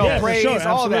 praise,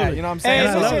 all that. You know what I'm saying?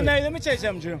 Hey, listen, let me tell you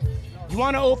something, Drew. You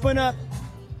want to open up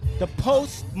the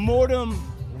post-mortem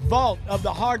vault of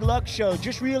the Hard Luck Show,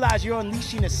 just realize you're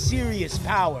unleashing a serious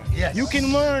power. Yes. You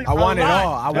can learn I want a it lot.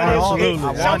 all. I want it all. Absolutely. I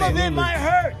want Some it. of it might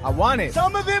hurt. I want it.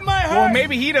 Some of it might hurt. Well,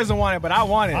 maybe he doesn't want it, but I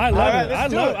want it. I love right, it. let's I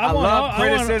do love. it. I love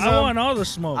criticism. I want all the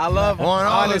smoke. I love Want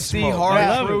all the honesty, smoke. hard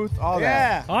Yeah. truth, all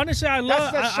that. Yeah. Honestly, I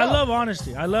love. That's the I show. love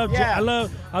honesty. I love. Yeah.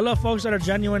 I love folks that are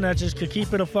genuine that just could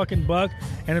keep it a fucking buck.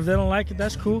 And if they don't like it,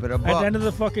 that's cool. Keep it a At buck. the end of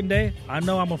the fucking day, I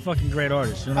know I'm a fucking great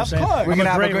artist. You know what I'm Of saying? course. We I'm can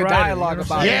have a great good writer, dialogue you know what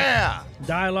about I'm it. saying? Yeah.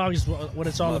 Dialogue is what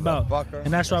it's all about, Motherfucker.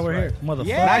 and that's why we're here, motherfucker.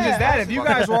 Yeah. Not just that, if you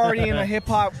That's guys were already in a hip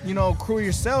hop, crew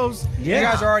yourselves, Yeah. you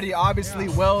guys are already obviously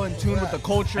well in tune with the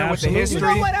culture, Absolutely. with the history.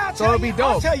 You know what, I'll so tell it'd be you- dope.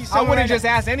 I'll tell you I something wouldn't right just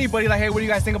ask anybody like, hey, what do you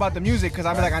guys think about the music? Because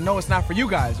I'd be like, I know it's not for you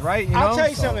guys, right? You know? I'll tell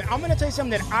you something. I'm going to tell you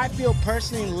something that I feel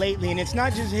personally lately, and it's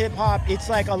not just hip hop, it's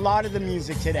like a lot of the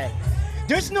music today.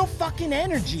 There's no fucking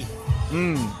energy.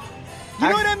 You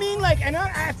know what I mean? Like, and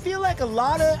I feel like a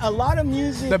lot of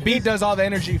music. The beat does all the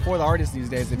energy for the artist these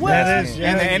days. If you Well, ask That me. is,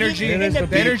 and the yeah. energy, It is the the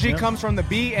beat, energy yeah. comes from the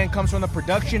beat and comes from the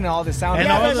production and all the sound. And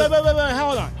Yeah, all but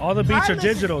hold on. All the beats I are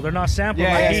listen- digital. They're not sampled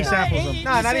Yeah, like yeah, he yeah. samples them.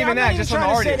 Nah, not even that, just from the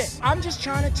trying to say artist. that. I'm just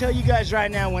trying to tell you guys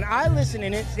right now, when I listen,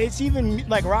 and it's even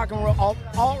like rock and roll,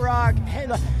 alt rock,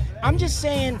 I'm just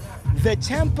saying the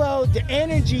tempo, the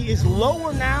energy is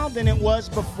lower now than it was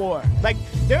before. Like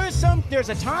there's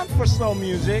a time for slow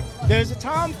music, there's a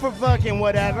time for fucking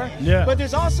whatever, Yeah. but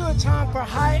there's also a time for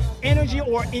high energy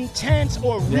or intense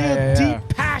or real deep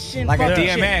passion. like a fucking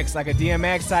shit. DMX, like a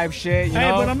DMX type shit. You Hey,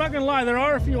 know? but I'm not gonna lie. There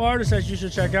are a few artists that you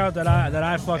should check out that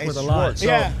I fuck Hey, with a lot. Schwartz. So,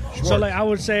 Yeah. so like I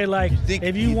would say like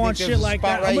if you want think shit there's a like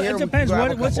spot that, right but here it we depends. can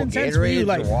grab a What's couple intense for you? Gatorades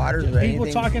Like or waters or people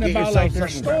anything? talking Get about yourself like their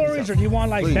something, grab stories, or yourself. do you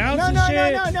want like Please. bouncy No.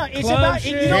 shit? It's club about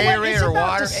shit? you know what? Gatorade It's or about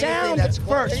water, the anything sound that's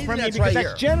first anything for me that's because right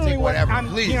that's here. generally Take what whatever. I'm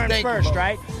Please, hearing thank you, first, bro.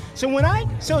 right? So when I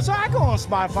go on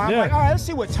Spotify, I'm Yeah. like, all right, let's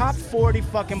see what top 40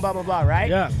 fucking blah blah blah, right?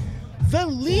 Yeah. The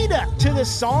lead up to the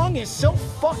song is so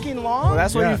fucking long. Well,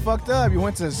 that's where Yeah. you fucked up. You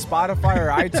went to Spotify or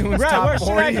iTunes right, top where 40.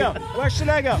 should I go? Where should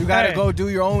I go? You gotta Hey. go do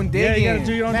your own Yeah, digging. you gotta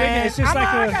do your own thing. Man, It's just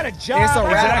I like got a job. It's a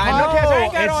I rap. got a I know. podcast. I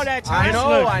ain't got It's- all that time. I know,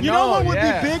 Look, I know. You know what would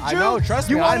yeah. be big, Drew? I know, trust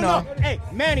you me, I wanna know. Hey,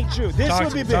 Manny, Drew, this Talk would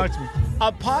to be me, big. talk to me.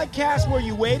 A podcast where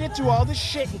you waded through all the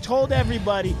shit and told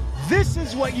everybody this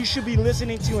is what you should be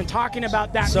listening to and talking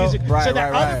about that So- music, Right, so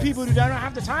that right, other right. people who don't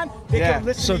have the time, they Yeah. can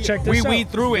listen So to you. check this We out.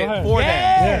 weed through Go it ahead. for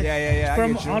Yeah. them. Yeah. I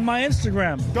From get you. on my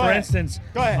Instagram, Go for ahead. instance,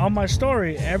 Go ahead. on my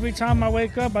story, every time I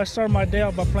wake up, I start my day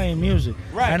out by playing music.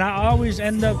 Right. And I always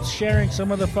end up sharing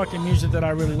some of the fucking music that I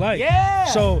really like. Yeah.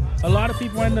 So a lot of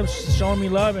people end up showing me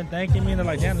love and thanking me, and they're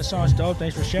like, "Damn, this song's dope.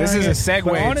 Thanks for sharing." This is it." a segue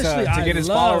But honestly, to I get his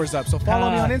love, followers up. So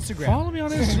follow me on Instagram. Follow me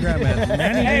on Instagram, man.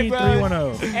 Hey, bro.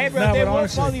 Manny310. Hey, bro, No, they but will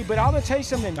honestly, follow you, but I'm gonna tell you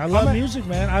something. I love music,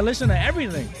 man. I listen to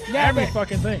everything. Yeah, Every but-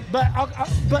 fucking thing. But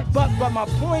my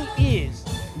point is,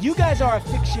 you guys are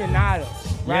aficionados,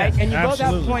 right? Yeah, and you both have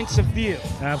absolutely. points of view.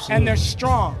 Absolutely. And they're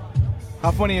strong. How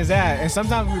funny is that? And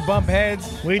sometimes we bump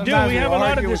heads. We do. Sometimes We have a lot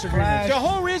of argue, we disagreements. The clash.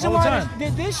 whole reason All the why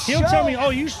time. this He'll show, tell me, "Oh,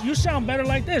 you sound better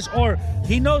like this," or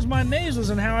he knows my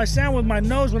nasals and how I sound with my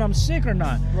nose when I'm sick or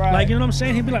not. Right. Like, you know what I'm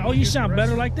saying? He'd be like, "Oh, you sound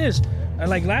better like this." And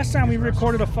like last time we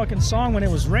recorded a fucking song when it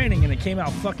was raining and it came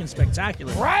out fucking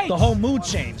spectacular. Right. The whole mood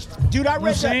changed. Dude, I know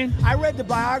what read I'm I read the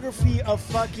biography of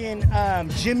fucking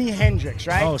Jimi Hendrix,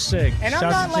 right? Oh, sick. And Shout I'm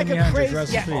out not to like Jimi a Hendrix, crazy,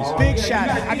 rest in yeah, peace. big shout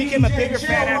out. I became a bigger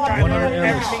fan after I One of learned the illest.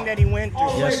 everything that he went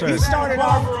through. Yes, sir. He started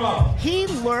off, he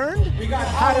learned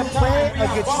how to play a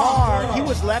guitar. He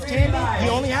was left-handed. He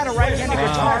only had a right-handed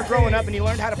guitar growing up, and he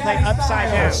learned how to play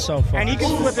upside down. That's so fun. And he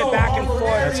can flip it back and forth.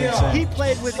 That's insane. He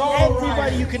played with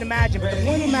everybody you can imagine. But the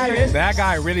point of the matter is, That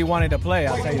guy really wanted to play,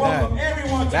 I'll tell you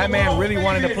that. That man really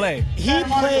wanted to play. he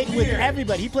played with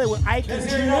everybody. He played with Ike and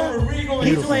Tina.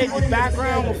 He played with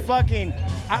background with fucking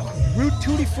Root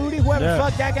Tutti Frutti, whoever the Yeah.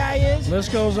 fuck that guy is.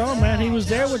 List goes on, man. He was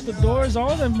there with the Doors,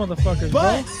 all them motherfuckers,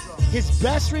 But bro. his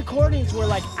best recordings were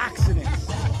like accidents.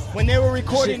 When they were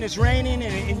recording, it's raining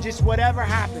and just whatever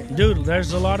happened. Dude,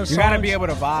 there's a lot of songs. You gotta be able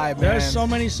to vibe, man. There's so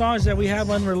many songs that we have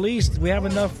unreleased. We have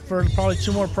enough for probably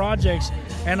 2 more projects.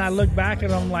 And I look back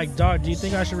and I'm like, dog, do you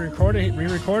think I should re-record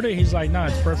it? He's like, no,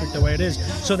 it's perfect the way it is.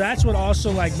 So that's what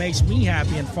also like makes me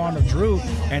happy and fond of Drew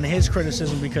and his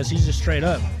criticism, because he's just straight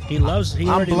up. He I'm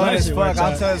already blunt loves as it where fuck. it's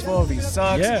I'll at. tell his fool if he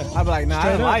sucks. Yeah. I'll be like, nah, I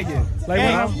Straight don't up. like it. Like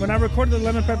Hey, when I recorded the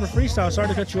Lemon Pepper Freestyle, sorry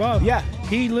to cut you off. Yeah.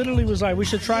 He literally was like, we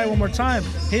should try it one more time.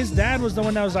 His dad was the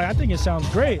one that was like, I think it sounds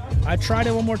great. I tried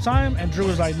it one more time, and Drew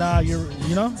was like, nah,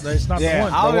 it's not the yeah,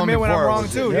 one. I'll The one admit when I'm before wrong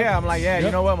was too. Yep. Yeah, I'm like, yeah, you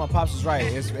Yep. know what? My pops was right.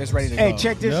 It's ready to Hey, go.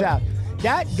 check this Yep. out.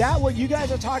 that what you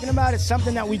guys are talking about is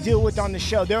something that we deal with on the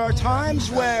show. There are times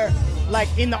where, like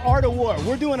in The Art of War,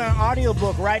 we're doing an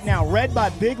audiobook right now, read by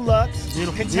Big Lux,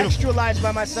 contextualized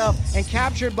by myself, and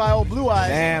captured by old Blue Eyes.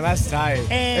 Damn, that's tight.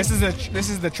 And this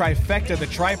is the trifecta, the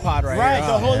tripod right here. Right,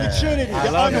 the Holy Trinity,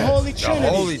 the unholy Trinity.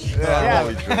 The Holy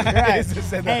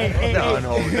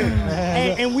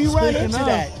Right. And we run into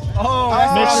that. Oh,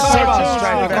 that's the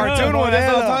cartoon one.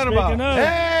 That's what I'm talking about.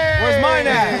 Hey, where's mine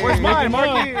at? Where's mine,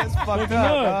 Marky? It's fucked up,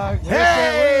 dog.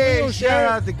 Hey, shout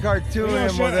out the cartoon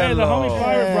and Modelo. Hey, the homie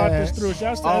Pirate brought this through.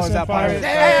 Shout out to SM Pirate.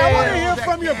 Hey, I want to hear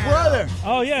from your brother.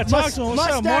 Oh, yeah, talk to him.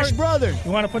 What's up, Mustache Mark? brother.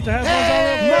 You want to put the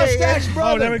headphones on? Mustache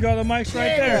brother. Oh, there we go. The mic's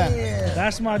right there.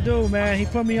 That's my dude, man. He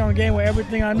put me on game with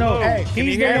everything I know. Hey,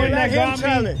 he's the one that got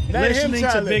me listening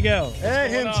to Big L. Let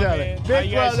him tell it.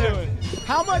 Big brother.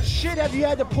 How much shit have you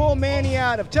had to pull Manny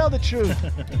out of? Tell the truth.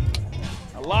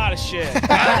 A lot of shit.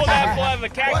 I pulled that pull out of the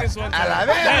cactus one time.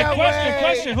 Hey,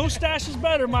 question. Whose stash is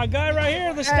better? My guy right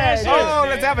here or the stash? Oh,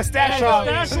 let's have a stash off.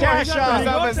 Stash off.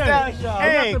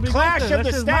 Hey, clash of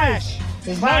the stash.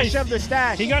 Clash of the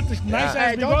stash. He got this nice ass.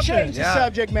 Hey, don't change the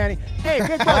subject, Manny. Hey,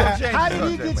 Big brother, how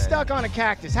did he get stuck on a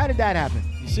cactus? How did that happen?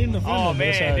 You seen the film? Oh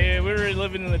man, dude, we were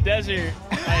living in the desert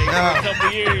like a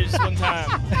couple years one time.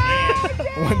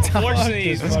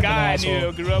 Fortunately, this guy I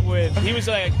knew, grew up with, he was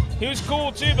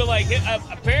cool too, but like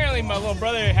apparently my little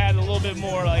brother had a little bit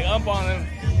more like ump on him.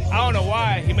 I don't know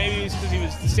why. Maybe it was because he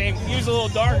was the same. He was a little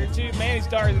darker too. Man, he's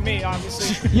darker than me,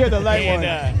 obviously. You're the light one.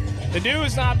 The dude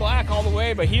was not black all the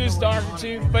way, but he was darker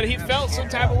too. But he felt some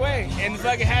type of way, and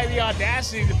fucking had the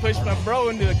audacity to push my bro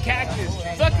into a cactus.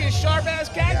 Fucking sharp ass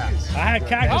cactus. I had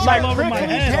cactus like all over my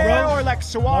head, bro. Or like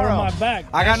saguaro? Over my back.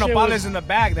 I got nopales in the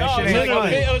back. That shit ain't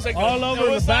funny. It was like all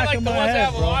over the back of my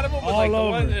head, bro. A lot of them, but like the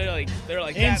ones that are they're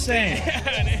like insane.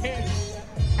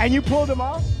 And you pulled them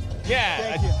off?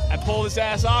 Yeah, I pulled his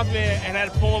ass off it and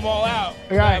had to pull them all out.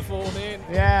 Right.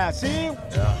 Yeah, see?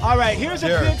 Yeah. All right, here's a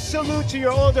big salute to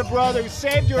your older brother who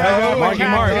saved your ass. Marky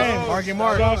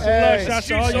Mark. Shouts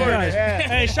to all you guys.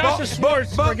 Hey, shouts to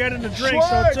Schwartz for getting the drink,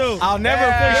 so too. I'll never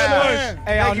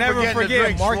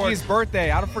forget Marky's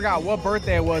birthday. I forgot what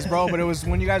birthday it was, bro, but it was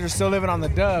when you guys were still living on the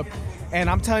dub. And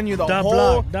I'm telling you, the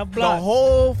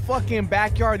whole fucking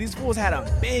backyard, these fools had a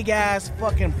big ass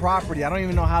fucking property. I don't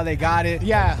even know how they got it.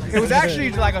 Yeah. It was actually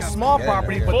like a small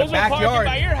property, but the backyard.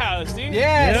 By your house, dude.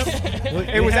 Yeah.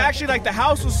 It was actually like the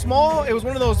house was small. It was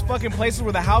one of those fucking places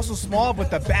where the house was small, but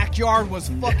the backyard was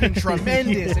fucking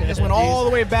tremendous. It just went all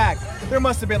the way back. There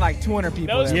must have been like 200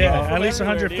 people there. Yeah, at least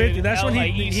 150. Dude. That's when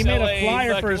he made a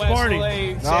flyer for his party.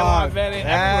 Every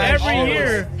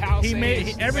year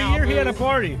he had a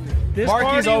party. This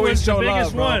Marky's party was the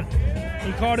biggest love, one.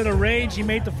 He called it a rage. He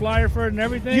made the flyer for it and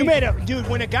everything. You made dude,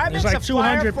 when a guy makes like a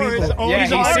flyer 200 for people. his own... Yeah,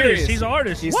 he's an artist. He's an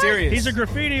artist. He's serious. He's a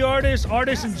graffiti artist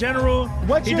in general.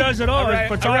 He does it all.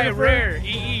 Photographer. Rare.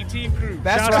 EE Team Crew.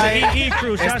 That's Shout right. out to EE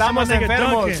Crew. Shout out to my nigga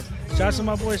enfermos. Duncan. Shout out to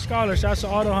my boy Scholar. Shout out to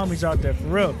all the homies out there, for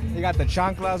real. You got the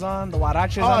chanclas on, the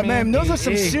huaraches. Oh, man, those are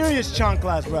some serious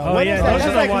chanclas, bro. Oh, yeah, those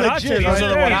are the huaraches. Those are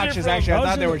the huaraches, actually. I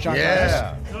thought they were chanclas.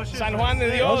 Yeah. San Juan de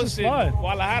Dios in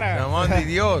Guadalajara. San Juan de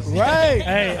Dios. Right.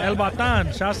 Hey, El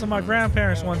Batan. Shout out to my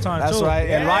grandparents one time, That's too. right.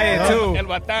 El Valle, too. El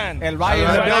Batan. El Valle in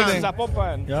the building.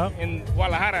 Zapopan. Yep. In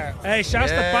Guadalajara. Hey,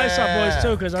 shouts to Paisa boys,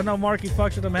 too, because I know Marky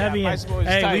fucks with them heavy. And,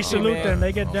 hey, we salute them.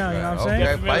 They get down, you know what I'm saying?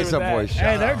 Okay, Paisa boys.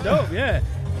 Hey, they're dope, yeah.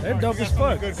 They're dope as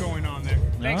fuck. Good going on there.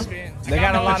 Thanks, man. They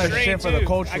got a lot of shit for the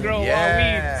culture. I grow a lot of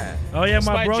weed. Oh yeah,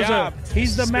 my bro's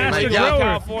he's the master grower.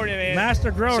 California, man.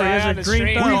 Master grower. He has a green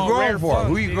Who thumb. you growing for?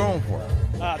 Who you growing for?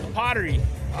 The pottery.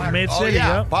 Mid-city,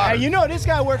 yep. Hey, you know this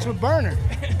guy works with Burner.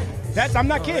 I'm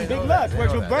not kidding. Big Lux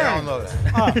works with Burner. I don't know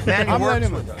that. Manny works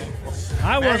with them.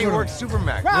 Manny works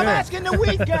Supermax. Bro, I'm asking the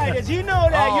weed guy. Does you know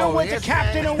that you're with the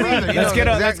captain of weed?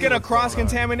 Let's get a cross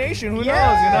contamination. Who knows? You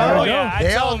Oh know? yeah, I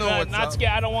They all told know him what's not up.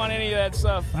 scared. I don't want any of that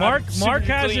stuff. Mark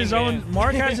has his own.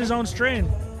 Mark has his own strain.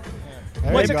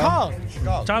 What's it called?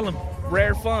 Tell him.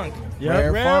 Rare Funk. Yeah,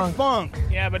 Rare Funk.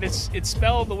 Yeah, but it's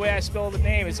spelled the way I spell the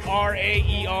name. It's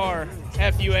RAERFUNK.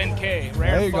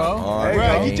 Rare There you Funk. go.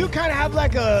 Bro, you do kind of have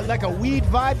like a weed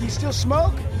vibe. Do you still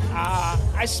smoke?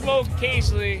 I smoke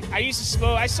occasionally. I used to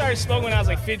smoke. I started smoking when I was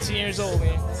like 15 years old,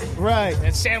 man. Right.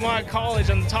 At San Juan College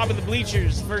on the top of the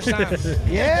bleachers, the first time.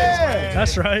 Yeah.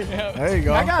 That's right. There you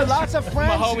go. I got lots of friends.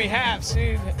 My homie Haps,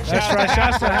 dude. That's right.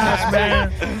 Shouts to Haps,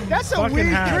 man. That's a Fucking weed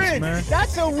Haps, grin. man.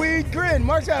 That's a weed grin.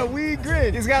 Mark's got a weed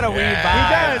grin. He's got a weed vibe. He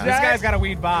does, This right? guy's got a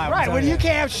weed vibe. Right. Well, you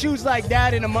can't have shoes like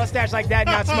that and a mustache like that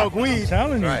and not smoke weed. I'm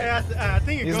telling you. Right. I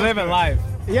think He's living life.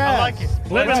 Yeah. I like it.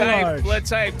 Blood Living type large.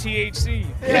 THC.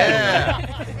 Yeah.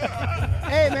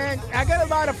 Hey, man, I got a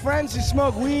lot of friends who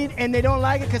smoke weed and they don't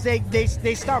like it because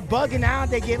they start bugging out.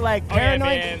 They get like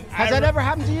paranoid. Yeah, Has that ever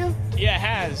happened to you? Yeah, it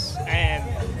has. And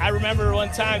I remember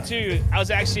one time, too, I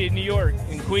was actually in New York,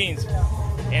 in Queens,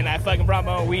 and I fucking brought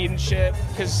my own weed and shit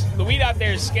because the weed out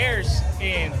there is scarce.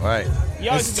 And right. you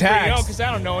always have to bring your own because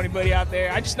I don't know anybody out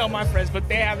there. I just know my friends, but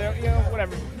they have their,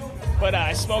 whatever. But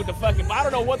I smoked the fucking, I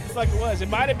don't know what the fuck it was. It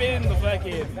might have been the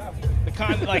fucking,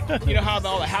 like, you know how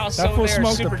all the houses over there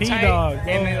are super tight,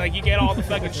 and then like you get all the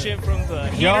fucking shit from the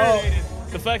heater.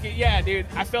 The fucking, yeah, dude.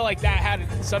 I felt like that had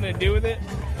something to do with it.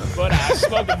 But I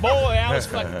smoked a bowl and I was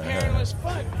fucking paranoid as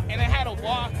fuck. And I had to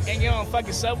walk and get on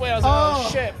fucking Subway. I was like, oh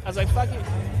shit. I was like, fuck it.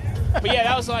 But yeah,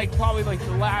 that was like probably like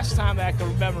the last time that I could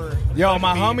remember. Yo,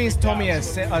 my homies told me a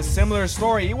similar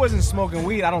story. He wasn't smoking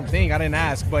weed, I don't think. I didn't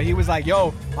ask. But he was like,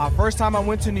 yo, my first time I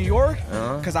went to New York,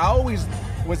 because I always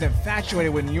was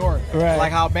infatuated with New York. Right.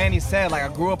 Like how Manny said, like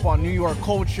I grew up on New York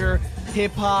culture,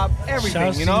 hip hop, everything,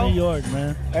 Shouts you know? to New York,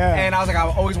 man. Yeah. And I was like, I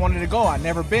always wanted to go. I'd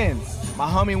never been. My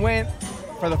homie went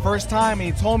for the first time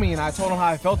and he told me, and I told him how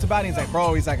I felt about it. He's like,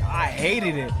 bro, I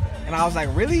hated it. And I was like,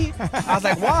 really? I was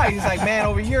like, why? He's like, man,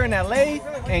 over here in LA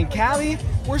and Cali,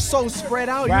 we're so spread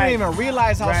out. Right. You don't even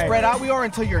realize how spread out we are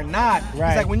until you're not. Right.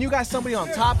 He's like, when you got somebody on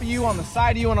top of you, on the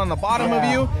side of you, and on the bottom of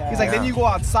you, he's like, then you go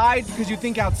outside because you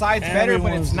think outside's better,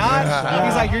 but it's not.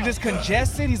 He's like, you're just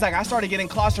congested. He's like, I started getting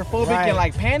claustrophobic and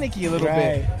like panicky a little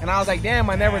bit. And I was like, damn,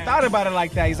 I never thought about it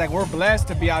like that. He's like, we're blessed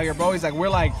to be out here, bro. He's like, we're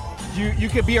like, you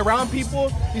could be around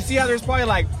people. You see how there's probably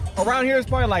like, around here is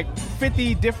probably like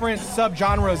 50 different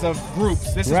subgenres of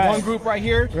groups. This is one group right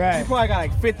here. Right. You probably got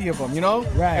like 50 of them, you know?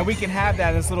 Right. And we can have that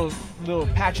in this little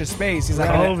patch of space. He's like,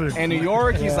 and New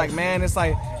York, he's like, man, it's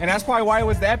like, and that's probably why it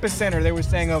was the epicenter they were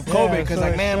saying of COVID, because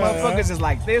like, man, motherfuckers is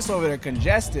like this over there,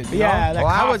 congested. You know? Well,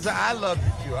 I loved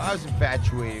it too. I was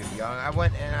infatuated, young. I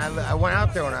went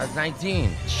out there when I was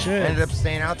 19. Shit. Ended up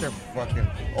staying out there for fucking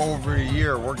over a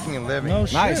year, working and living. No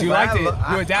shit. Nice, you liked it.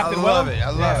 You adapted well. I love it. I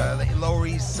love it. Lower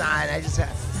East Side.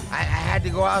 I had to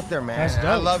go out there, man. That's dope.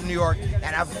 I love New York.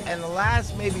 And the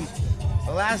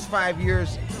last 5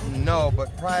 years, no,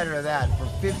 but prior to that, for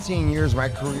 15 years, my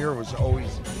career was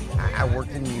always, I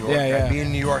worked in New York. I'd be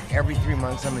in New York every 3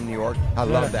 months. I'm in New York. I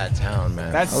love that town,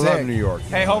 man. That's I love New York.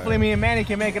 Hey, hopefully me and Manny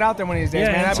can make it out there one of these days,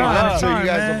 man. That'd be I'm love. sure you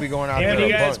guys will be going out there. If you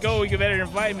guys go, you better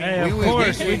invite me. Hey, of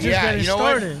course. We just getting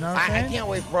started. I can't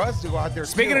wait for us to go out there.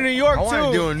 Speaking of New York, I want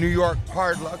to too. do a New York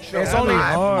hard luck show. It's only,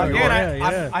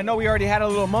 again, I know we already had a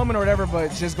little moment or whatever, but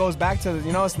it just goes back to,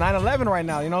 you know, it's 9/11 right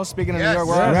now. You know, speaking of New York,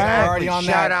 we're already on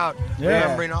that. Shout out,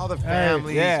 remembering all the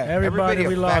families, everybody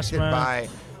we lost, man. by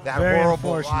that Very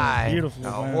horrible unfortunate. lie. Beautiful,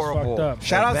 man. It's horrible. fucked up.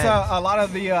 Shout out event. to a lot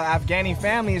of the Afghani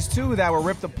families too that were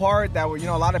ripped apart. That were, you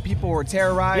know, a lot of people were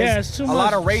terrorized. Yeah, it's too much. A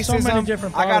lot of racism. So many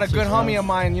different I got a good politics, homie of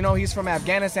mine. You know, he's from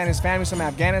Afghanistan. His family's from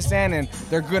Afghanistan, and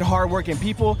they're good, hardworking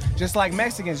people, just like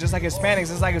Mexicans, just like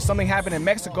Hispanics. It's like if something happened in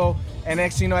Mexico, and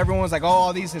next thing you know, everyone's like, "Oh,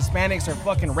 all these Hispanics are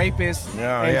fucking rapists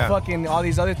and fucking all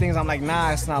these other things." I'm like,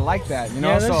 nah, it's not like that. You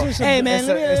know, so hey man,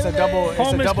 it's a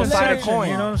double-sided coin.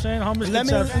 You know what I'm saying? Homeless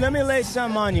Let me lay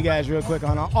something on you guys real quick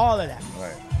on all of that.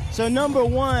 Right. So number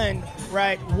one,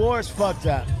 right, war's fucked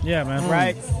up. Yeah, man.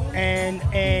 Right?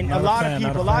 And a lot of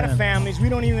people, a lot of families, we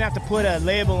don't even have to put a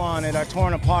label on it, are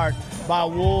torn apart by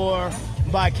war,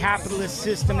 by capitalist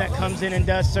system that comes in and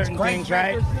does certain things,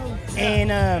 right?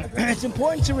 And it's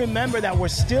important to remember that we're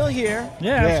still here.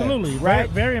 Yeah, absolutely. Right?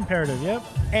 Very imperative, yep.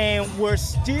 And we're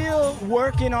still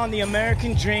working on the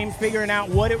American dream, figuring out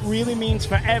what it really means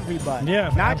for everybody.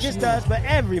 Yeah, not just us, but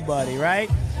everybody, right?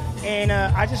 And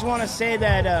I just want to say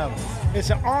that it's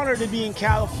an honor to be in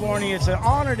California. It's an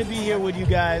honor to be here with you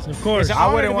guys. Of course. It's an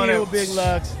honor to be here with Big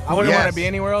Lux. I wouldn't want to be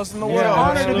anywhere else in the world. It's an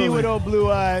honor Absolutely. to be with old Blue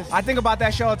Eyes. I think about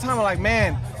that show all the time. I'm like,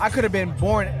 man, I could have been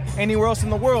born anywhere else in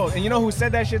the world. And you know who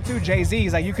said that shit too? Jay-Z.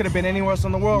 He's like, you could have been anywhere else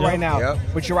in the world right now,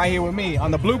 but you're right here with me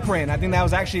on the Blueprint. I think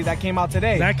that came out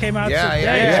today. That came out today,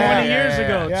 20 years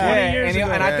ago. 20 years ago.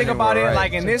 And I think about it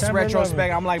like in this September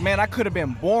retrospect, 11th. I'm like, man, I could have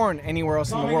been born anywhere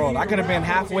else in the world. I could have been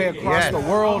halfway across the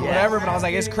world, whatever. But I was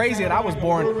like, it's crazy that I was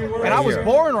born, and I was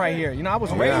born right here. You know, I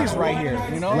was raised right here.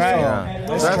 You know,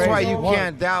 So that's why you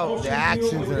can't doubt the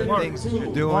actions and the things that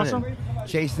you're doing. And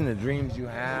chasing the dreams you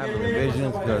have and the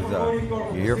visions, because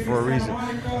you're here for a reason.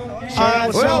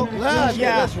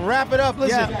 Let's wrap it up.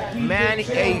 Listen, Manny,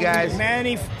 hey guys,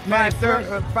 Manny, 5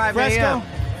 a.m.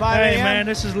 5 Hey, a.m. man,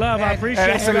 this is love. I appreciate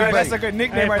it. That's a good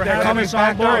nickname right there. Coming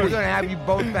on board. We're gonna have you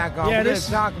both back on. Yeah, We're this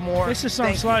gonna talk more. This is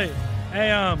something slight.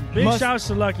 Hey, big shouts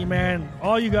to Lucky, man.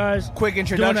 All you guys Quick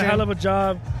introduction. doing a hell of a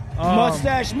job.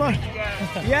 Mustache.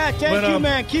 Yeah, thank you,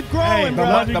 man. Keep growing,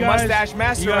 bro. The mustache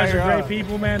master. You guys right are here. great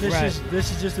people, man.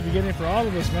 This is just the beginning for all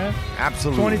of us, man.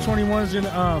 Absolutely. 2021's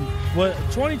gonna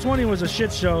 2020 was a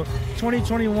shit show.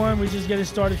 2021, we just getting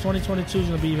started. 2022 is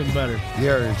gonna be even better.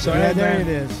 Yeah, so there it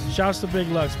is. Shouts to Big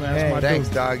Lux, man. That's my thanks,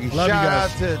 dude. doggy. Love Shout you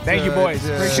guys. out to Thank you, boys.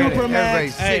 Superman.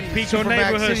 Hey, Pico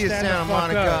Neighborhood, City of stand Santa the fuck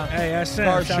Monica. up. Hey, that's it.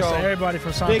 Car Shouts show. to everybody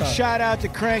from Santa. Big shout out to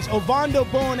Cranks. Ovando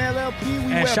Bone LLP. We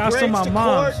And wear shouts to braids my to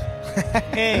mom. court.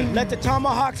 Hey, let the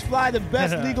tomahawks fly. The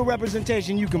best legal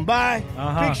representation you can buy.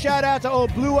 Big shout out to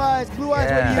old Blue Eyes. Blue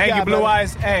Eyes, what do you Thank got, you, Blue brother?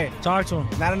 Eyes. Hey, talk to him.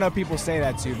 Not enough people say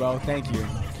that to you, bro. Thank you.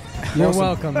 You're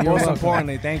welcome. You're Most welcome.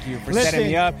 importantly, thank you for Listen. setting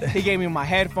me up. He gave me my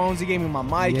headphones. He gave me my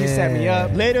mic. He set me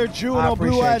up. Later, Drew and I old Blue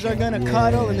appreciate Eyes you. are going to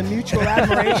cuddle in the Mutual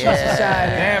Admiration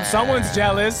Society. Damn, someone's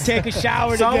jealous. Take a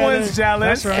shower together. Someone's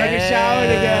jealous. That's right. Take a shower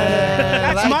together.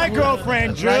 That's my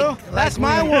girlfriend, Drew. That's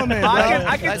my woman, bro.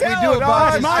 I can tell. we do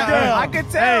about That's my this girl. time. I can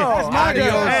tell. That's my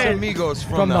girl. Adios, Hey. amigos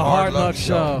From the Hard Luck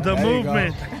Show. The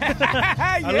movement.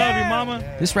 I love you, mama.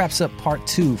 This wraps up part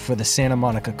 2 for the Santa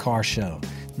Monica Car Show.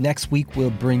 Next week, we'll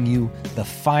bring you the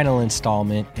final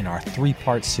installment in our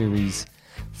 3-part series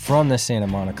from the Santa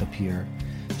Monica Pier.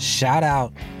 Shout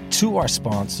out to our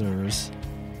sponsors,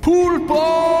 Pulpo!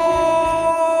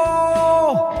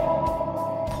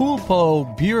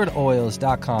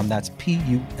 PulpoBeardOils.com. That's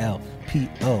Pulpo,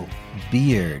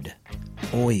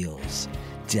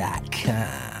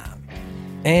 beardoils.com.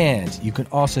 And you can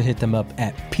also hit them up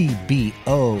at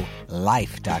pbolife.com.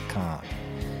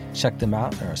 Check them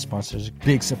out. They're our sponsors,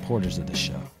 big supporters of the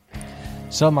show.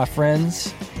 So, my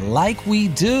friends, like we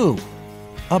do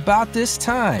about this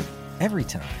time, every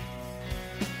time,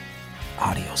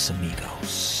 adios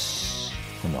amigos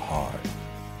from the Hard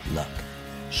Luck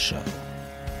Show.